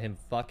 without him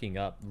fucking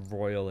up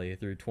royally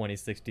through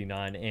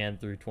 2069 and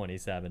through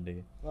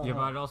 2070. Yeah, but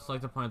I'd also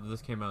like to point out that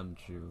this came out in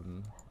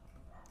June.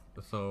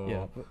 So,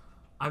 yeah,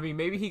 I mean,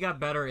 maybe he got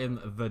better in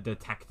The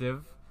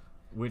Detective.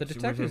 The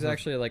Detective is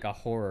actually like a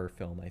horror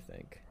film, I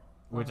think.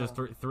 Which is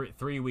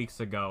 3 weeks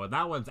ago, and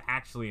that one's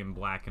actually in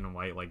black and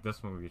white, like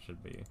this movie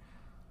should be.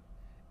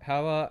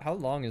 How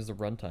long is the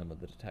runtime of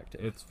The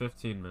Detective? It's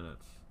 15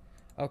 minutes.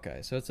 Okay,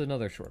 so it's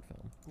another short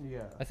film.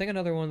 Yeah. I think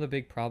another one of the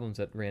big problems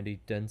that Randy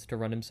tends to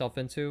run himself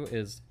into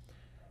is,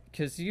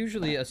 because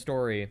usually a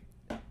story,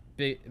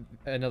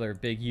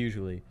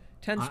 usually,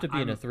 tends to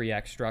be in a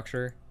 3-act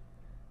structure,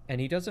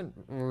 and he doesn't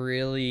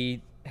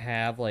really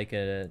have like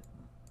a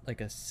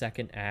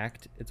second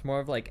act. It's more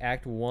of like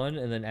Act 1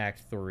 and then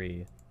Act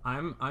 3.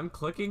 I'm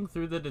clicking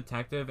through The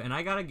Detective, and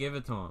I gotta give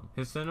it to him.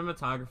 His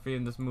cinematography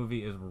in this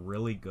movie is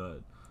really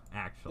good.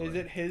 Actually, is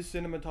it his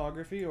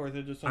cinematography, or is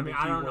it just I something?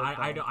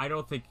 mean,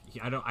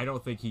 I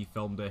don't think he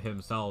filmed it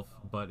himself,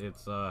 but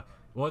it's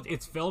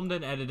it's filmed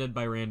and edited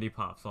by Randy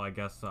Puff, so I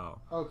guess so.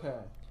 Okay.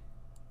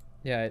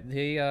 Yeah,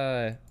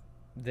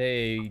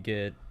 they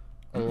get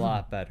a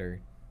lot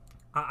better.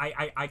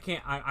 I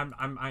can't.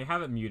 I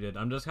have it muted.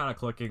 I'm just kind of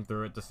clicking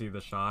through it to see the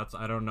shots.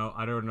 I don't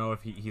know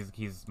if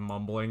he's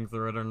mumbling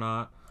through it or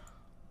not.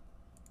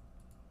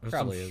 There's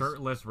Probably some is.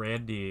 shirtless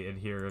Randy in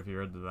here if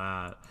you're into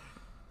that.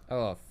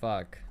 Oh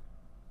fuck!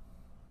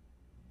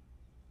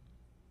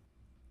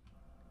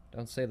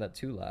 Don't say that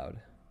too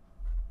loud.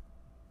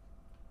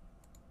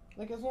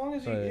 Like, as long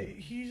as But-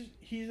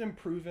 he's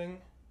improving,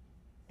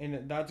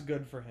 and that's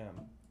good for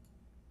him.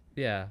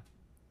 Yeah,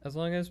 as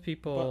long as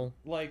people.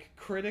 But, like,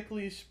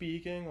 critically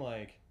speaking,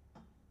 like,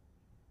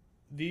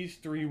 these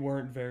 3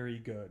 weren't very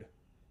good.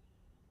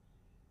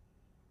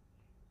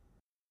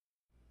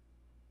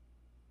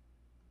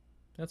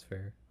 That's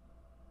fair.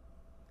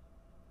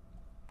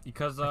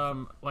 Because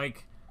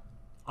like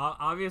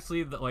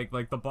obviously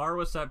the bar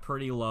was set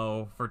pretty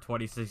low for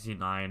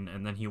 2069,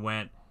 and then he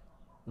went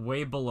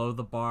way below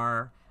the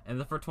bar, and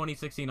then for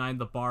 2069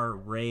 the bar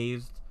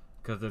raised,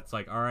 because it's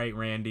like, all right,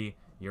 Randy,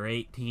 you're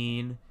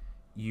 18,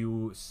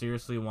 you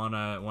seriously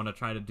wanna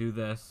try to do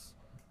this,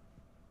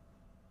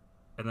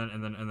 and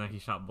then he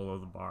shot below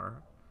the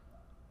bar.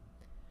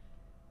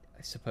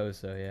 I suppose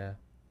so.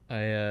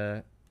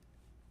 Yeah.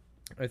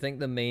 I think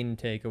the main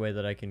takeaway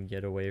that I can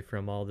get away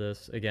from all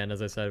this, again,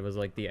 as I said, was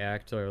like the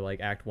act, or like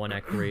Act 1,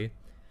 Act 3.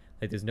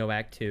 Like, there's no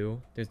Act 2.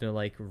 There's no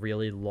like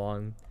really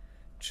long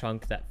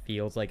chunk that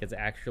feels like it's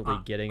actually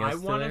getting us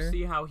to there. I want to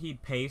see how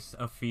he'd pace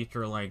a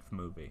feature-length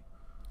movie.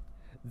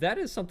 That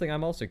is something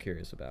I'm also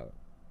curious about.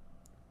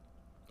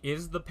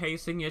 Is the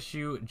pacing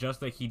issue just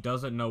that he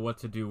doesn't know what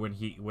to do when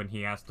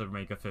he has to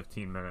make a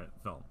 15-minute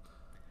film?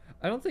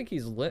 I don't think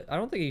I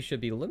don't think he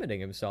should be limiting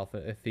himself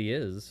if he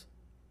is.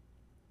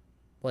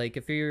 Like,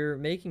 if you're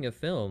making a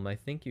film, I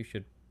think you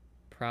should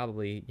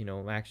probably,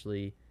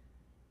 actually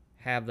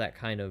have that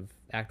kind of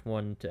Act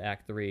 1 to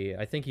Act 3.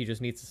 I think he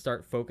just needs to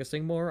start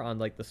focusing more on,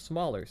 like, the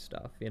smaller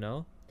stuff,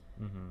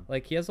 Mm-hmm.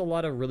 Like, he has a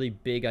lot of really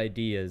big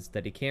ideas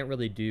that he can't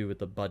really do with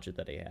the budget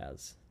that he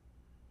has.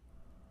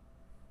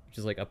 Which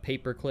is, like, a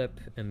paperclip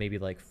and maybe,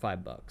 like,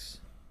 $5.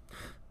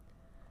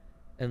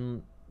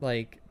 And,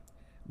 like,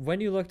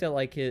 when you looked at,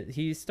 like,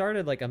 he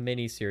started, like, a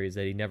mini-series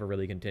that he never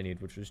really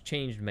continued, which was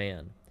Changed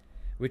Man,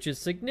 which is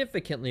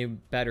significantly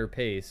better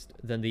paced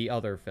than the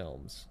other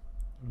films.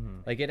 Mm-hmm.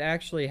 Like, it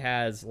actually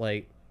has,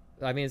 like,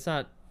 I mean, it's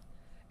not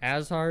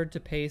as hard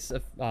to pace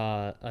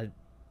a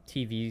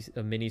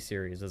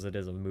miniseries as it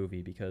is a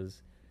movie,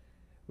 because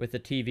with a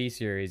TV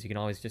series, you can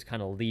always just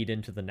kind of lead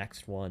into the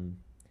next one.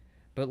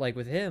 But like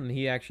with him,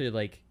 he actually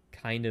like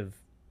kind of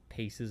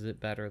paces it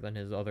better than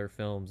his other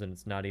films, and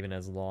it's not even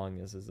as long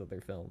as his other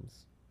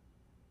films.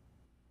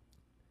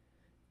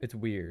 It's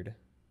weird.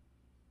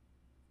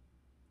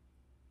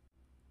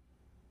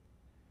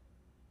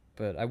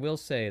 But I will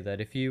say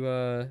that if you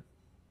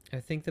I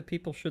think that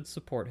people should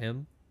support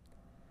him.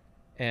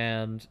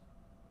 And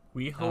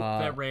We hope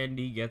that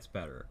Randy gets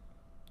better.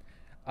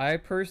 I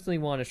personally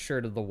want a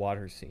shirt of the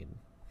water scene.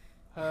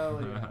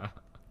 Hell yeah.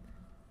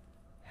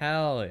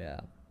 Hell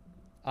yeah.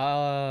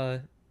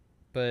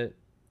 But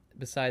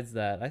besides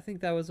that, I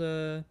think that was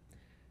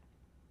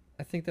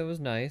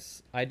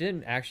nice. I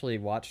didn't actually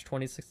watch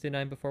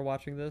 2069 before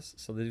watching this,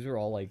 so these are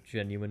all like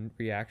genuine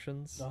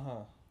reactions.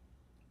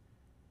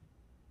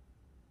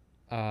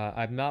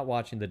 I'm not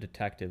watching The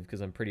Detective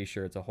because I'm pretty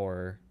sure it's a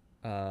horror.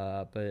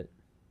 But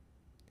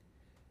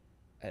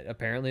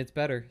apparently it's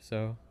better,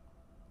 so.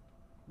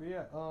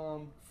 Yeah,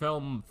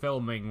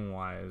 Filming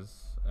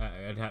wise,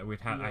 I'd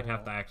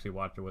have to actually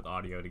watch it with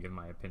audio to give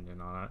my opinion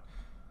on it.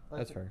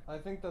 That's fair. I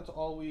think that's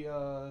all we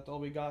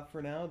got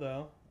for now,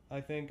 though.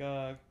 I think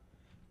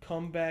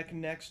come back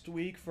next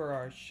week for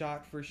our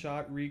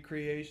shot-for-shot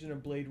recreation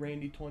of Blade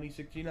Randy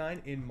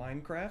 2069 in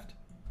Minecraft.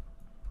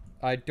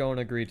 I don't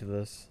agree to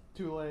this.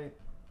 Too late.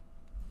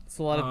 It's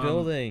a lot of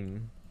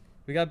building.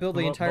 We got to build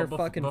the entire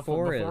fucking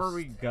forest. Before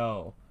we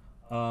go,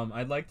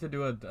 I'd like to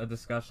do a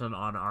discussion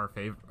on our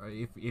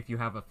favorite. If you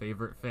have a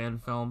favorite fan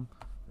film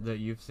that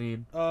you've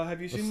seen.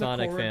 Have you seen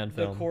Sonic fan the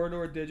film.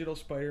 Corridor Digital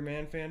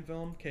Spider-Man fan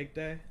film, Cake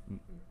Day?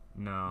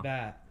 No.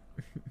 That.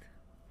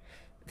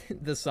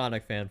 The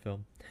Sonic fan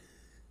film.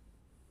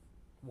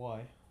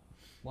 Why?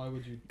 Why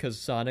would you? Because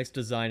Sonic's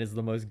design is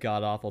the most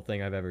god-awful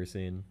thing I've ever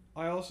seen.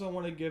 I also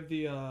want to give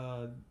the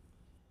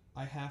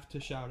I have to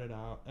shout it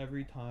out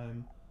every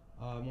time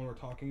when we're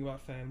talking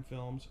about fan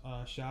films.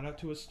 Shout out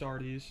to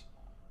Astartes,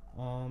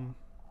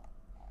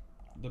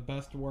 the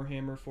best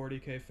Warhammer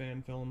 40k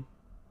fan film.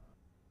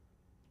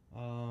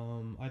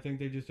 I think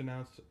they just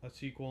announced a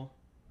sequel.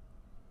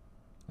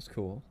 That's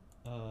cool.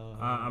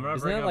 I'm gonna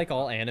Isn't bring that up, like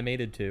all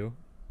animated too?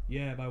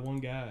 Yeah, by one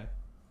guy.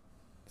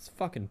 It's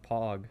fucking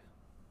Pog.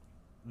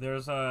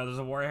 There's a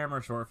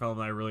Warhammer short film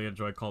that I really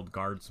enjoy called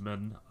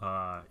Guardsman.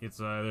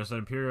 There's an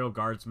Imperial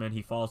Guardsman.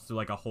 He falls through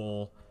like a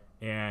hole,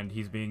 and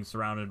he's being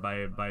surrounded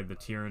by the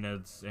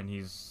Tyranids, and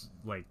he's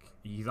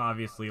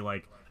obviously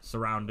like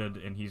surrounded,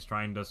 and he's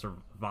trying to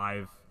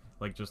survive,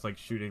 like just like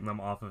shooting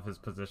them off of his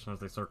position as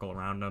they circle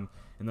around him.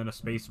 And then a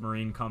Space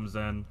Marine comes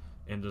in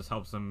and just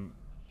helps him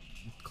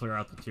clear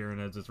out the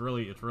Tyranids. It's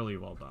really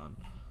well done.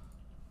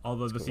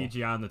 Although the cool.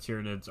 CGI on the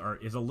Tyranids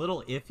is a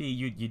little iffy,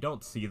 you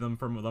don't see them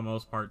for the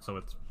most part, so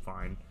it's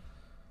fine.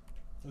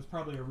 There's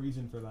probably a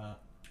reason for that.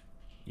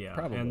 Yeah,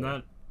 Probably. and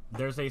then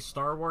there's a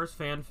Star Wars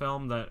fan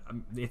film that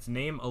its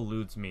name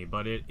eludes me,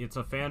 but it's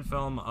a fan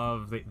film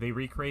of they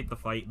recreate the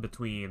fight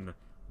between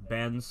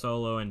Ben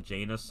Solo and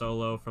Jaina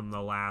Solo from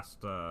the last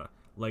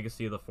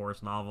Legacy of the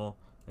Force novel.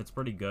 It's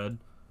pretty good.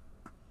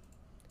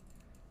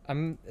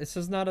 This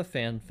is not a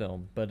fan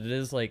film, but it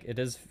is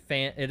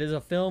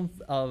a film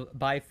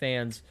by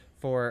fans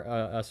for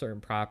a certain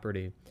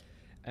property,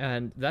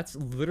 and that's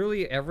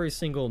literally every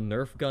single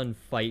Nerf gun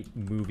fight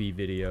movie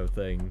video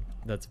thing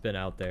that's been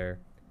out there.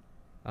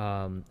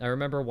 I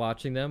remember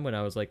watching them when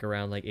I was like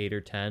around like 8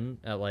 or 10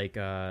 at like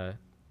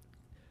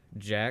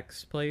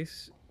Jack's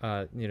place,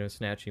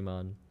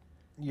 Snatchymon.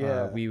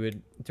 Yeah. We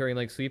would during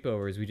like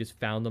sleepovers, we just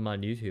found them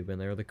on YouTube, and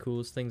they were the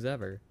coolest things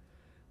ever.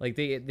 Like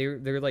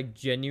they're like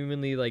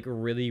genuinely like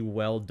really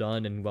well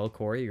done and well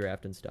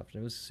choreographed and stuff,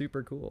 and it was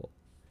super cool.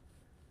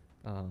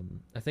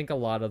 I think a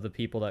lot of the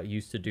people that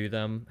used to do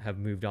them have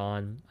moved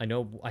on.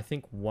 I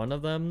think one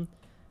of them,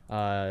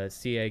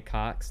 C.A.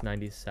 Cox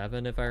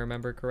 97, if I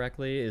remember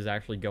correctly, is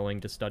actually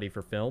going to study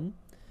for film.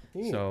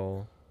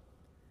 So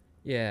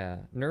yeah,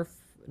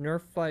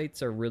 Nerf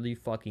fights are really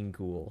fucking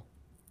cool.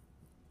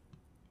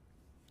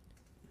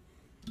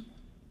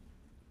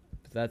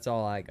 That's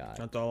all I got.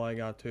 That's all I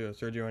got too.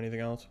 Sergio, anything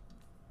else?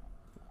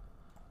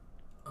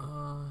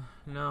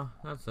 No,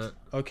 that's it.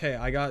 Okay,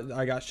 I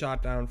got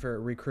shot down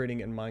for recreating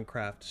in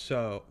Minecraft.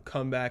 So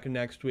come back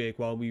next week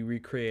while we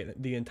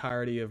recreate the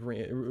entirety of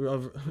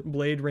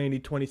Blade Randy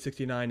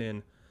 2069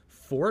 in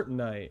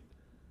Fortnite.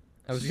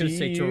 I was gonna say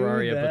See you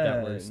Terraria, but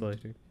that then. works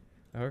later.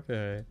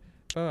 Okay.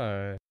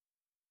 Bye.